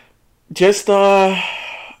 If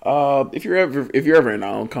you're ever in an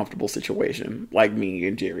uncomfortable situation like me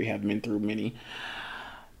and Jerry have been through many,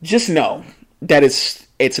 just know that it's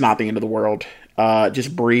not the end of the world.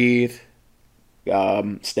 Just breathe,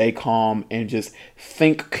 stay calm, and just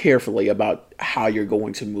think carefully about how you're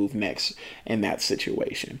going to move next in that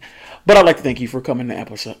situation. But I'd like to thank you for coming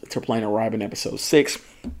to Planet Ripen episode 6.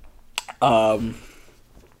 Don't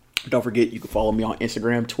forget, you can follow me on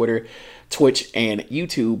Instagram, Twitter, Twitch, and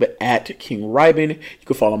YouTube at King Ripen. You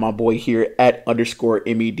can follow my boy here at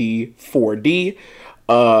 _MED4D.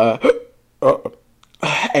 And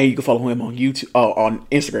you can follow him on YouTube, on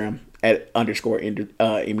Instagram at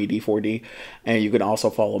 _MED4D. And you can also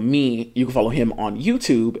follow me. You can follow him on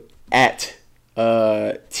YouTube at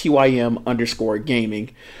TYM_gaming.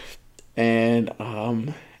 And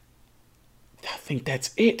I think that's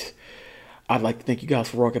it. I'd like to thank you guys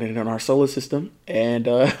for rocking it in our solar system. And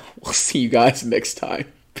we'll see you guys next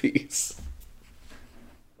time. Peace.